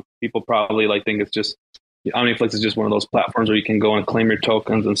true. People probably think it's just OmniFlix is just one of those platforms where you can go and claim your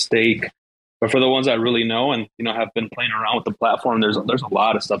tokens and stake. But for the ones that really know and have been playing around with the platform, there's a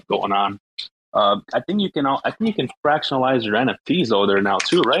lot of stuff going on. I think you can fractionalize your NFTs over there now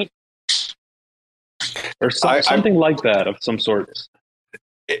too, right? Or something like that of some sort.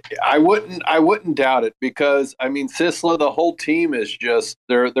 I wouldn't doubt it, because I mean, Sisla, the whole team is just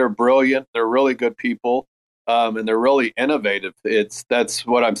they're brilliant. They're really good people, and they're really innovative. That's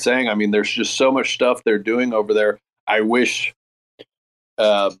what I'm saying. I mean, there's just so much stuff they're doing over there. I wish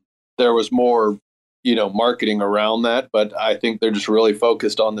there was more, marketing around that, but I think they're just really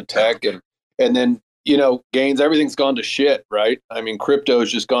focused on the tech, and then Gaines, everything's gone to shit, right? I mean,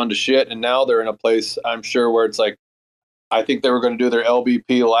 crypto's just gone to shit, and now they're in a place, I'm sure, where it's like, I think they were going to do their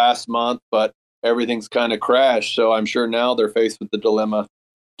LBP last month, but everything's kind of crashed. So I'm sure now they're faced with the dilemma: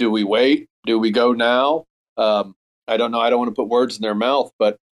 do we wait? Do we go now? I don't know. I don't want to put words in their mouth,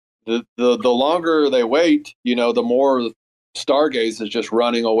 but the longer they wait, the more Stargaze is just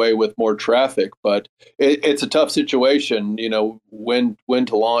running away with more traffic. But it's a tough situation, when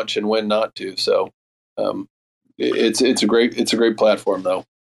to launch and when not to. So it's a great platform, though.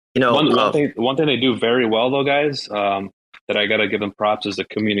 One thing they do very well, though, guys, that I got to give them props is the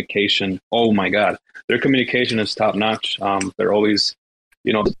communication. Oh my God, their communication is top notch. They're always,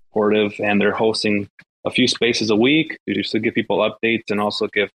 supportive, and they're hosting a few spaces a week just to give people updates and also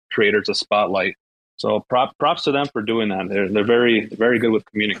give creators a spotlight. So props to them for doing that. They're very, very good with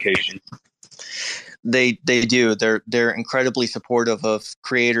communication. They do. They're incredibly supportive of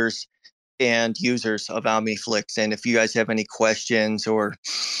creators and users of OmniFlix. And if you guys have any questions or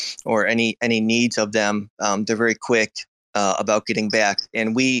any needs of them, they're very quick about getting back.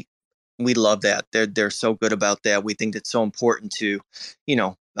 And we love that. They're so good about that. We think it's so important to,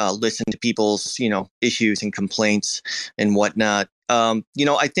 listen to people's, issues and complaints and whatnot.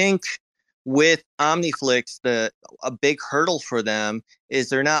 I think with OmniFlix, a big hurdle for them is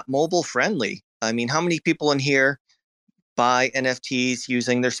they're not mobile friendly. I mean, how many people in here buy NFTs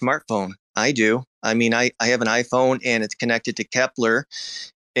using their smartphone? I do. I mean, I have an iPhone and it's connected to Kepler,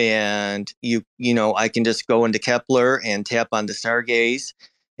 and I can just go into Kepler and tap on the Stargaze,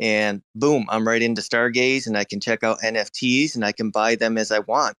 and boom, I'm right into Stargaze, and I can check out NFTs and I can buy them as I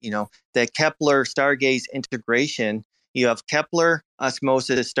want. That Kepler Stargaze integration, you have Kepler,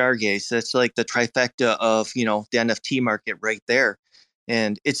 Osmosis, Stargaze. That's like the trifecta of, the NFT market right there.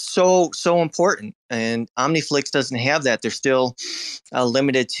 And it's so important. And OmniFlix doesn't have that. They're still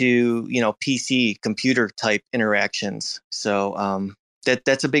limited to, PC computer type interactions. So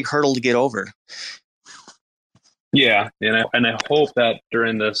that's a big hurdle to get over. Yeah, and I hope that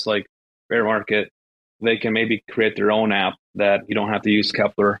during this bear market, they can maybe create their own app that you don't have to use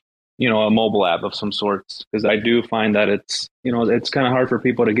Kepler, a mobile app of some sorts. Because I do find that it's it's kind of hard for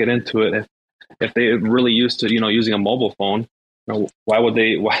people to get into it if they're really used to using a mobile phone. Why would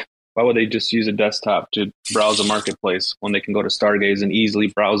they just use a desktop to browse a marketplace when they can go to Stargaze and easily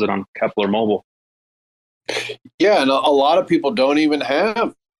browse it on Kepler mobile? Yeah, and a lot of people don't even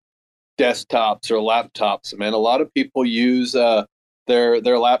have desktops or laptops. Man, a lot of people use their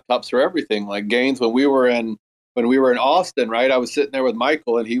laptops for everything. Like Gaines, when we were in Austin, right? I was sitting there with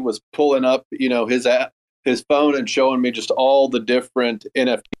Michael, and he was pulling up, his phone and showing me just all the different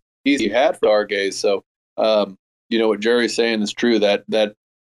NFTs he had for Stargaze. So, what Jerry's saying is true. That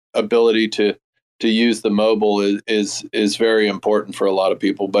ability to use the mobile is very important for a lot of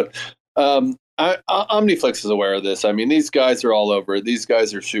people. But OmniFlix is aware of this. I mean, these guys are all over it. These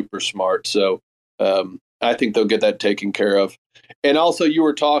guys are super smart. So I think they'll get that taken care of. And also, you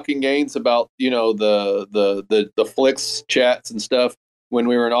were talking, Gaines, about the Flix chats and stuff. When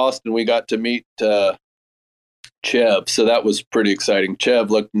we were in Austin, we got to meet Chev, so that was pretty exciting. Chev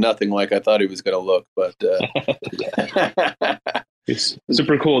looked nothing like I thought he was going to look, but he's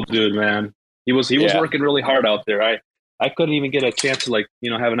super cool dude, man. He was working really hard out there. I couldn't even get a chance to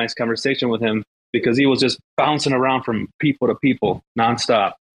have a nice conversation with him because he was just bouncing around from people to people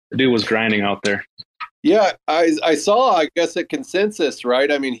nonstop. The dude was grinding out there. Yeah, I saw, I guess, at Consensus,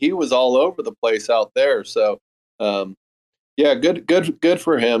 right? I mean, he was all over the place out there. So, yeah, good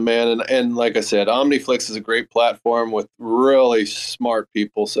for him, man. And like I said, OmniFlix is a great platform with really smart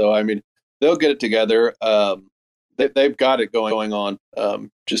people. So, I mean, they'll get it together. they've got it going on.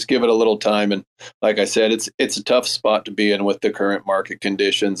 Just give it a little time, and like I said, it's a tough spot to be in with the current market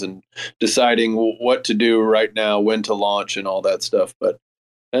conditions and deciding what to do right now, when to launch, and all that stuff. But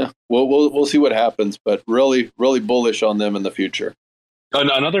we'll see what happens. But really bullish on them in the future.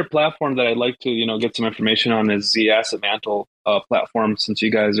 Another platform that I'd like to get some information on is the Asset Mantle platform. Since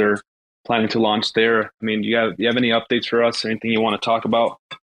you guys are planning to launch there, I mean, do you have any updates for us? Or anything you want to talk about?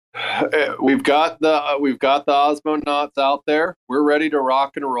 We've got the Osmonauts out there. We're ready to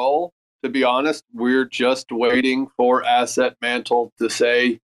rock and roll. To be honest, we're just waiting for Asset Mantle to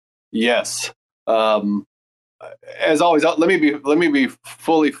say yes. As always, let me be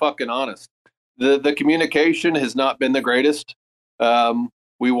fully fucking honest. The communication has not been the greatest.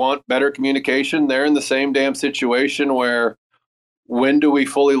 We want better communication. They're in the same damn situation where, when do we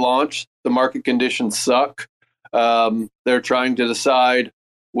fully launch? The market conditions suck. They're trying to decide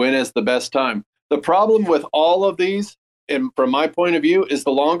when is the best time. The problem with all of these, and from my point of view, is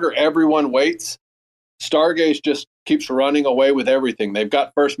the longer everyone waits, Stargaze just keeps running away with everything. They've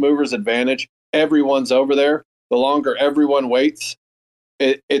got first movers advantage. Everyone's over there. The longer everyone waits,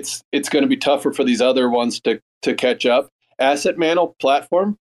 it's going to be tougher for these other ones to catch up. Asset Mantle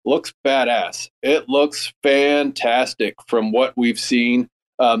platform looks badass. It looks fantastic from what we've seen.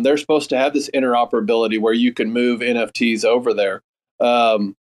 They're supposed to have this interoperability where you can move NFTs over there.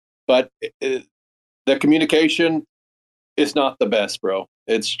 But the communication is not the best, bro.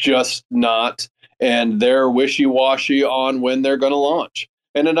 It's just not. And they're wishy-washy on when they're going to launch.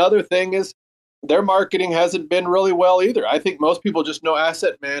 And another thing is, their marketing hasn't been really well either. I think most people just know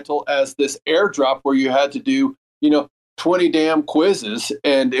Asset Mantle as this airdrop where you had to do, 20 damn quizzes,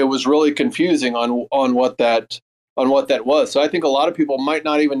 and it was really confusing on what that was. So I think a lot of people might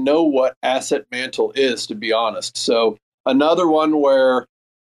not even know what Asset Mantle is, to be honest. So another one where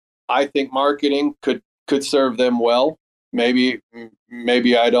I think marketing could serve them well. Maybe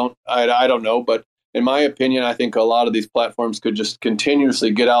I don't know, but in my opinion, I think a lot of these platforms could just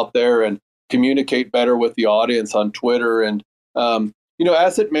continuously get out there and communicate better with the audience on Twitter. And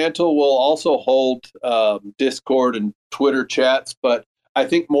Asset Mantle will also hold Discord and Twitter chats, but I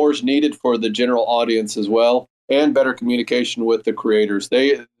think more is needed for the general audience as well, and better communication with the creators.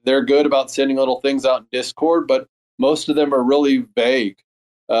 They're good about sending little things out in Discord, but most of them are really vague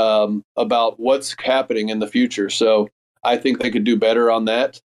about what's happening in the future. So I think they could do better on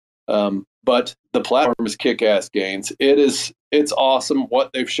that. But the platform is kick-ass, Gaines. It's awesome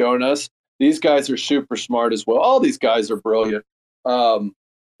what they've shown us. These guys are super smart as well. All these guys are brilliant.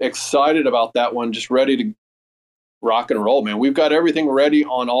 Excited about that one. Just ready to rock and roll, man. We've got everything ready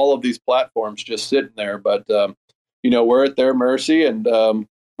on all of these platforms, just sitting there. But we're at their mercy, and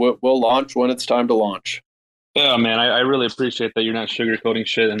we'll launch when it's time to launch. Yeah, man. I really appreciate that you're not sugarcoating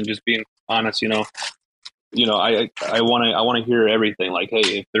shit and just being honest. I want to hear everything. Like, hey,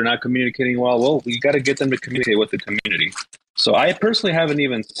 if they're not communicating well, we got to get them to communicate with the community. So I personally haven't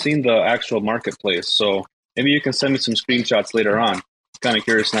even seen the actual marketplace. So maybe you can send me some screenshots later on. Kind of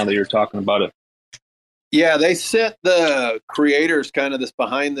curious now that you're talking about it. Yeah, they sent the creators kind of this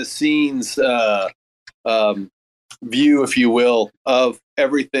behind the scenes view, if you will, of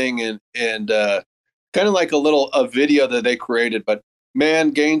everything, and kind of like a video that they created. But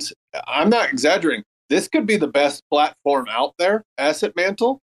man, Gaines, I'm not exaggerating. This could be the best platform out there, Asset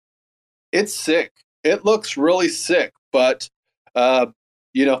Mantle. It's sick. It looks really sick, but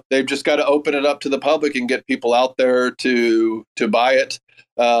they've just got to open it up to the public and get people out there to buy it.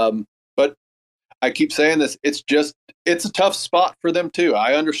 But I keep saying this, it's a tough spot for them too.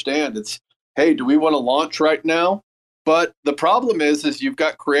 I understand. Hey, do we want to launch right now? But the problem is you've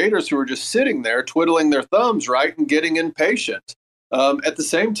got creators who are just sitting there twiddling their thumbs, right, and getting impatient. At the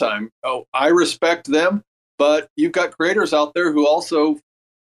same time, I respect them, but you've got creators out there who also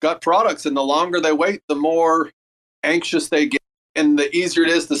got products, and the longer they wait, the more anxious they get, and the easier it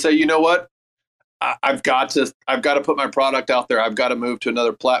is to say, you know what, I've got to put my product out there. I've got to move to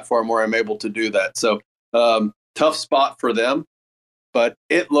another platform where I'm able to do that. So tough spot for them, but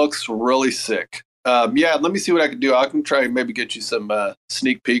it looks really sick. Let me see what I can do. I can try and maybe get you some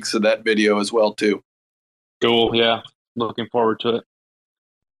sneak peeks of that video as well too. Cool. Yeah. Looking forward to it.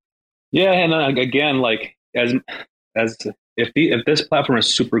 Yeah. And again, like as if this platform is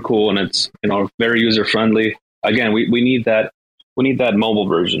super cool and it's, very user friendly, again, we need that mobile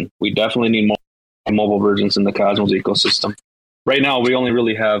version. We definitely need more mobile versions in the Cosmos ecosystem. Right now, we only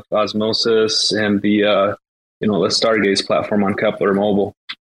really have Osmosis and the Stargaze platform on Kepler Mobile.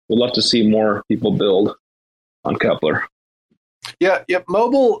 We'd love to see more people build on Kepler. Yeah.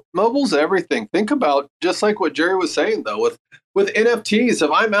 Mobile's everything. Think about just like what Jerry was saying though, with NFTs.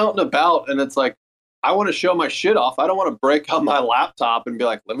 If I'm out and about and it's like, I want to show my shit off. I don't want to break out my laptop and be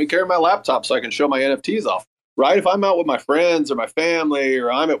like, let me carry my laptop so I can show my NFTs off, right? If I'm out with my friends or my family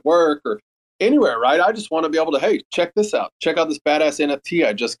or I'm at work or anywhere, right? I just want to be able to, hey, check this out. Check out this badass NFT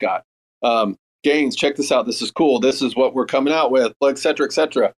I just got. Gaines, check this out. This is cool. This is what we're coming out with, et cetera, et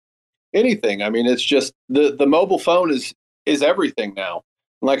cetera. Anything. I mean, it's just the mobile phone is everything now.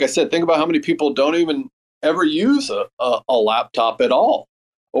 And like I said, think about how many people don't even ever use a laptop at all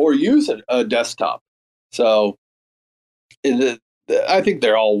or use a desktop. So I think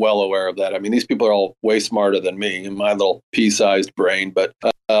they're all well aware of that. I mean, these people are all way smarter than me in my little pea-sized brain, but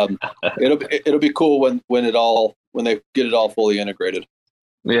it'll be cool when they get it all fully integrated.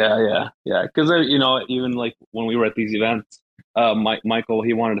 Yeah. Because even like when we were at these events, Michael,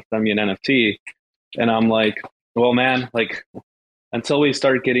 he wanted to send me an NFT, and I'm like, well, man, like until we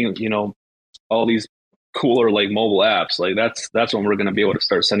start getting all these cooler like mobile apps, like that's when we're going to be able to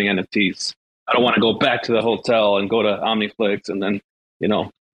start sending NFTs. I don't want to go back to the hotel and go to OmniFlix and then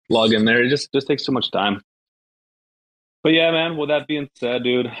log in there. It just takes too much time. But yeah, man, with that being said,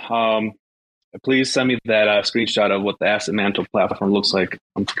 dude, please send me that screenshot of what the Asset Mantle platform looks like.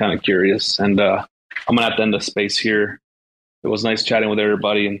 I'm kind of curious, and I'm gonna have to end the space here. It was nice chatting with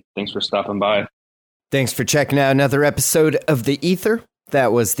everybody, and thanks for stopping by. Thanks for checking out another episode of The Ether.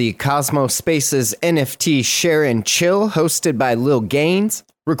 That was the Cosmos Spaces NFT Share and Chill, hosted by Lil Gaines,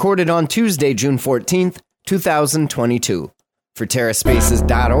 recorded on Tuesday, June 14th, 2022. For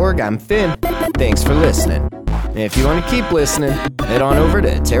TerraSpaces.org, I'm Finn. Thanks for listening. And if you want to keep listening, head on over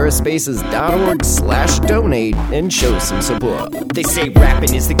to TerraSpaces.org/donate and show some support. They say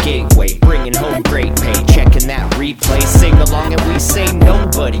rapping is the gateway, bringing home great pay. Checking that replay, sing along and we say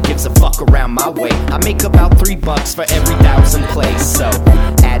nobody gives a fuck around my way. I make about $3 for every 1,000 plays, so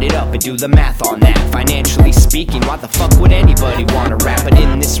add it up and do the math on that. Financially speaking, why the fuck would anybody want to rap? But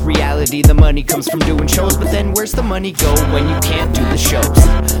in this reality, the money comes from doing shows. But then where's the money go when you can't do the shows?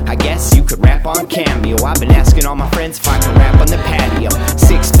 I guess you could rap on Cameo. I've been asking all my friends if I can rap on the patio.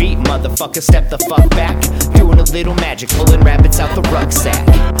 6 feet, motherfucker, step the fuck back. Doing a little magic, pulling rabbits out the rucksack.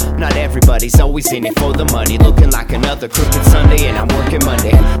 Not everybody's always in it for the money. Looking like another crooked Sunday and I'm working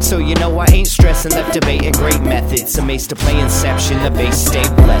Monday. So I ain't stressing, left debating great methods. Amazed to play Inception, the bass stay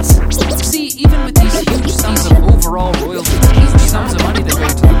blessed. See, even with these huge sums of overall royalties, the sums of money that go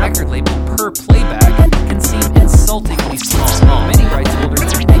to the record label per playback can seem insultingly small. Many rights holders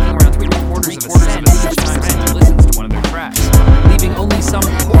are making around 3/4 of a cent each time someone listens to one of their tracks, leaving only some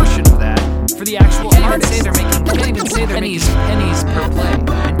portion of that for the actual artist. They can't even say they're making pennies per play.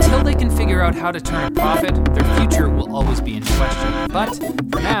 Until they can figure out how to turn a profit, their future will always be in question. But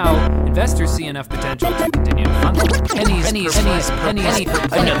for now, investors see enough potential to continue to fund them. Pennies per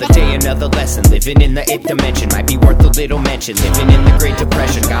play. Another day, another lesson. Living in the 8th dimension might be worth a little mention. Living in the Great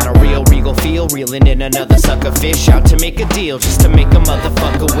Depression, got a real regal feel. Reeling in another sucker fish out to make a deal, just to make a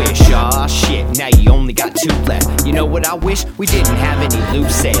motherfucker wish. Aw shit, now you only got 2 left. You know what I wish? We didn't have any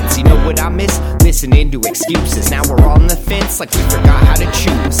loose ends. You know what I miss? Listening to excuses. Now we're on the fence like we forgot how to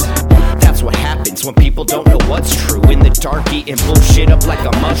choose. That's what happens when people don't know what's true. In the dark, eating bullshit up like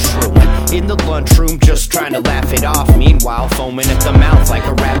a mushroom. In the lunchroom, just trying to laugh it off. Meanwhile, foaming at the mouth like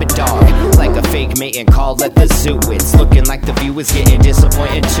a rabid dog. Like a fake mating call at the zoo. It's looking like the view is getting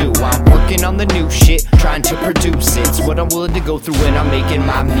disappointed too. I'm working on the new shit, trying to produce it. It's what I'm willing to go through when I'm making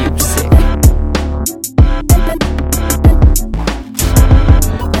my music.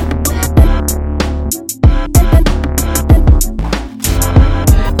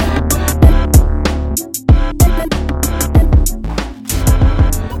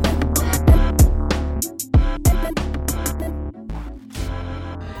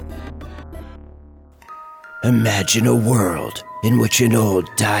 Imagine a world in which an old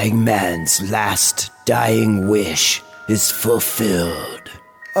dying man's last dying wish is fulfilled.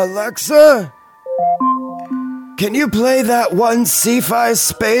 Alexa, can you play that one Sci-Fi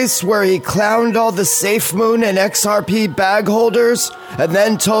space where he clowned all the Safe Moon and XRP bag holders and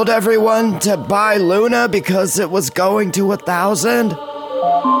then told everyone to buy Luna because it was going to 1,000?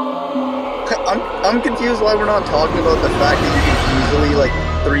 I'm confused why we're not talking about the fact that you can easily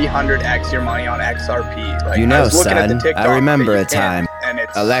 300x your money on XRP. Son, I remember a time.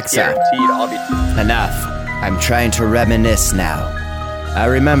 Alexa, enough. I'm trying to reminisce now. I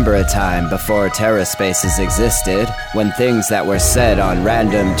remember a time before TerraSpaces existed, when things that were said on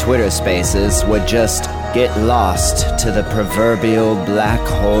random Twitter spaces would just get lost to the proverbial black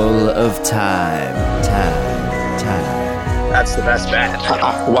hole of time. that's the best bet.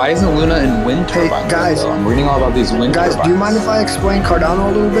 Why isn't Luna in wind turbines? Guys, I'm reading all about these wind turbines. Guys, do you mind if I explain Cardano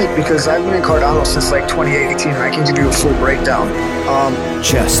a little bit? Because I've been in Cardano since like 2018, and I can give you a full breakdown.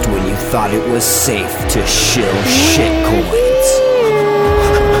 Just when you thought it was safe to shill shitcoins.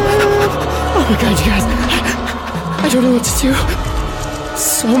 Oh my god, you guys. I don't know what to do.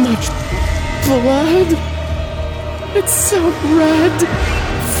 So much blood. It's so red.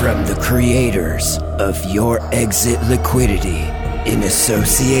 From the creators of Your Exit Liquidity, in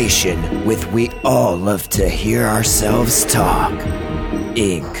association with We All Love to Hear Ourselves Talk,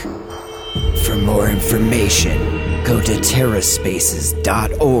 Inc. For more information, go to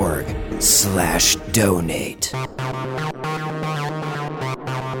terraspaces.org/donate.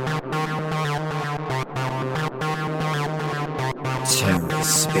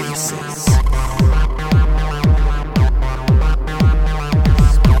 TerraSpaces.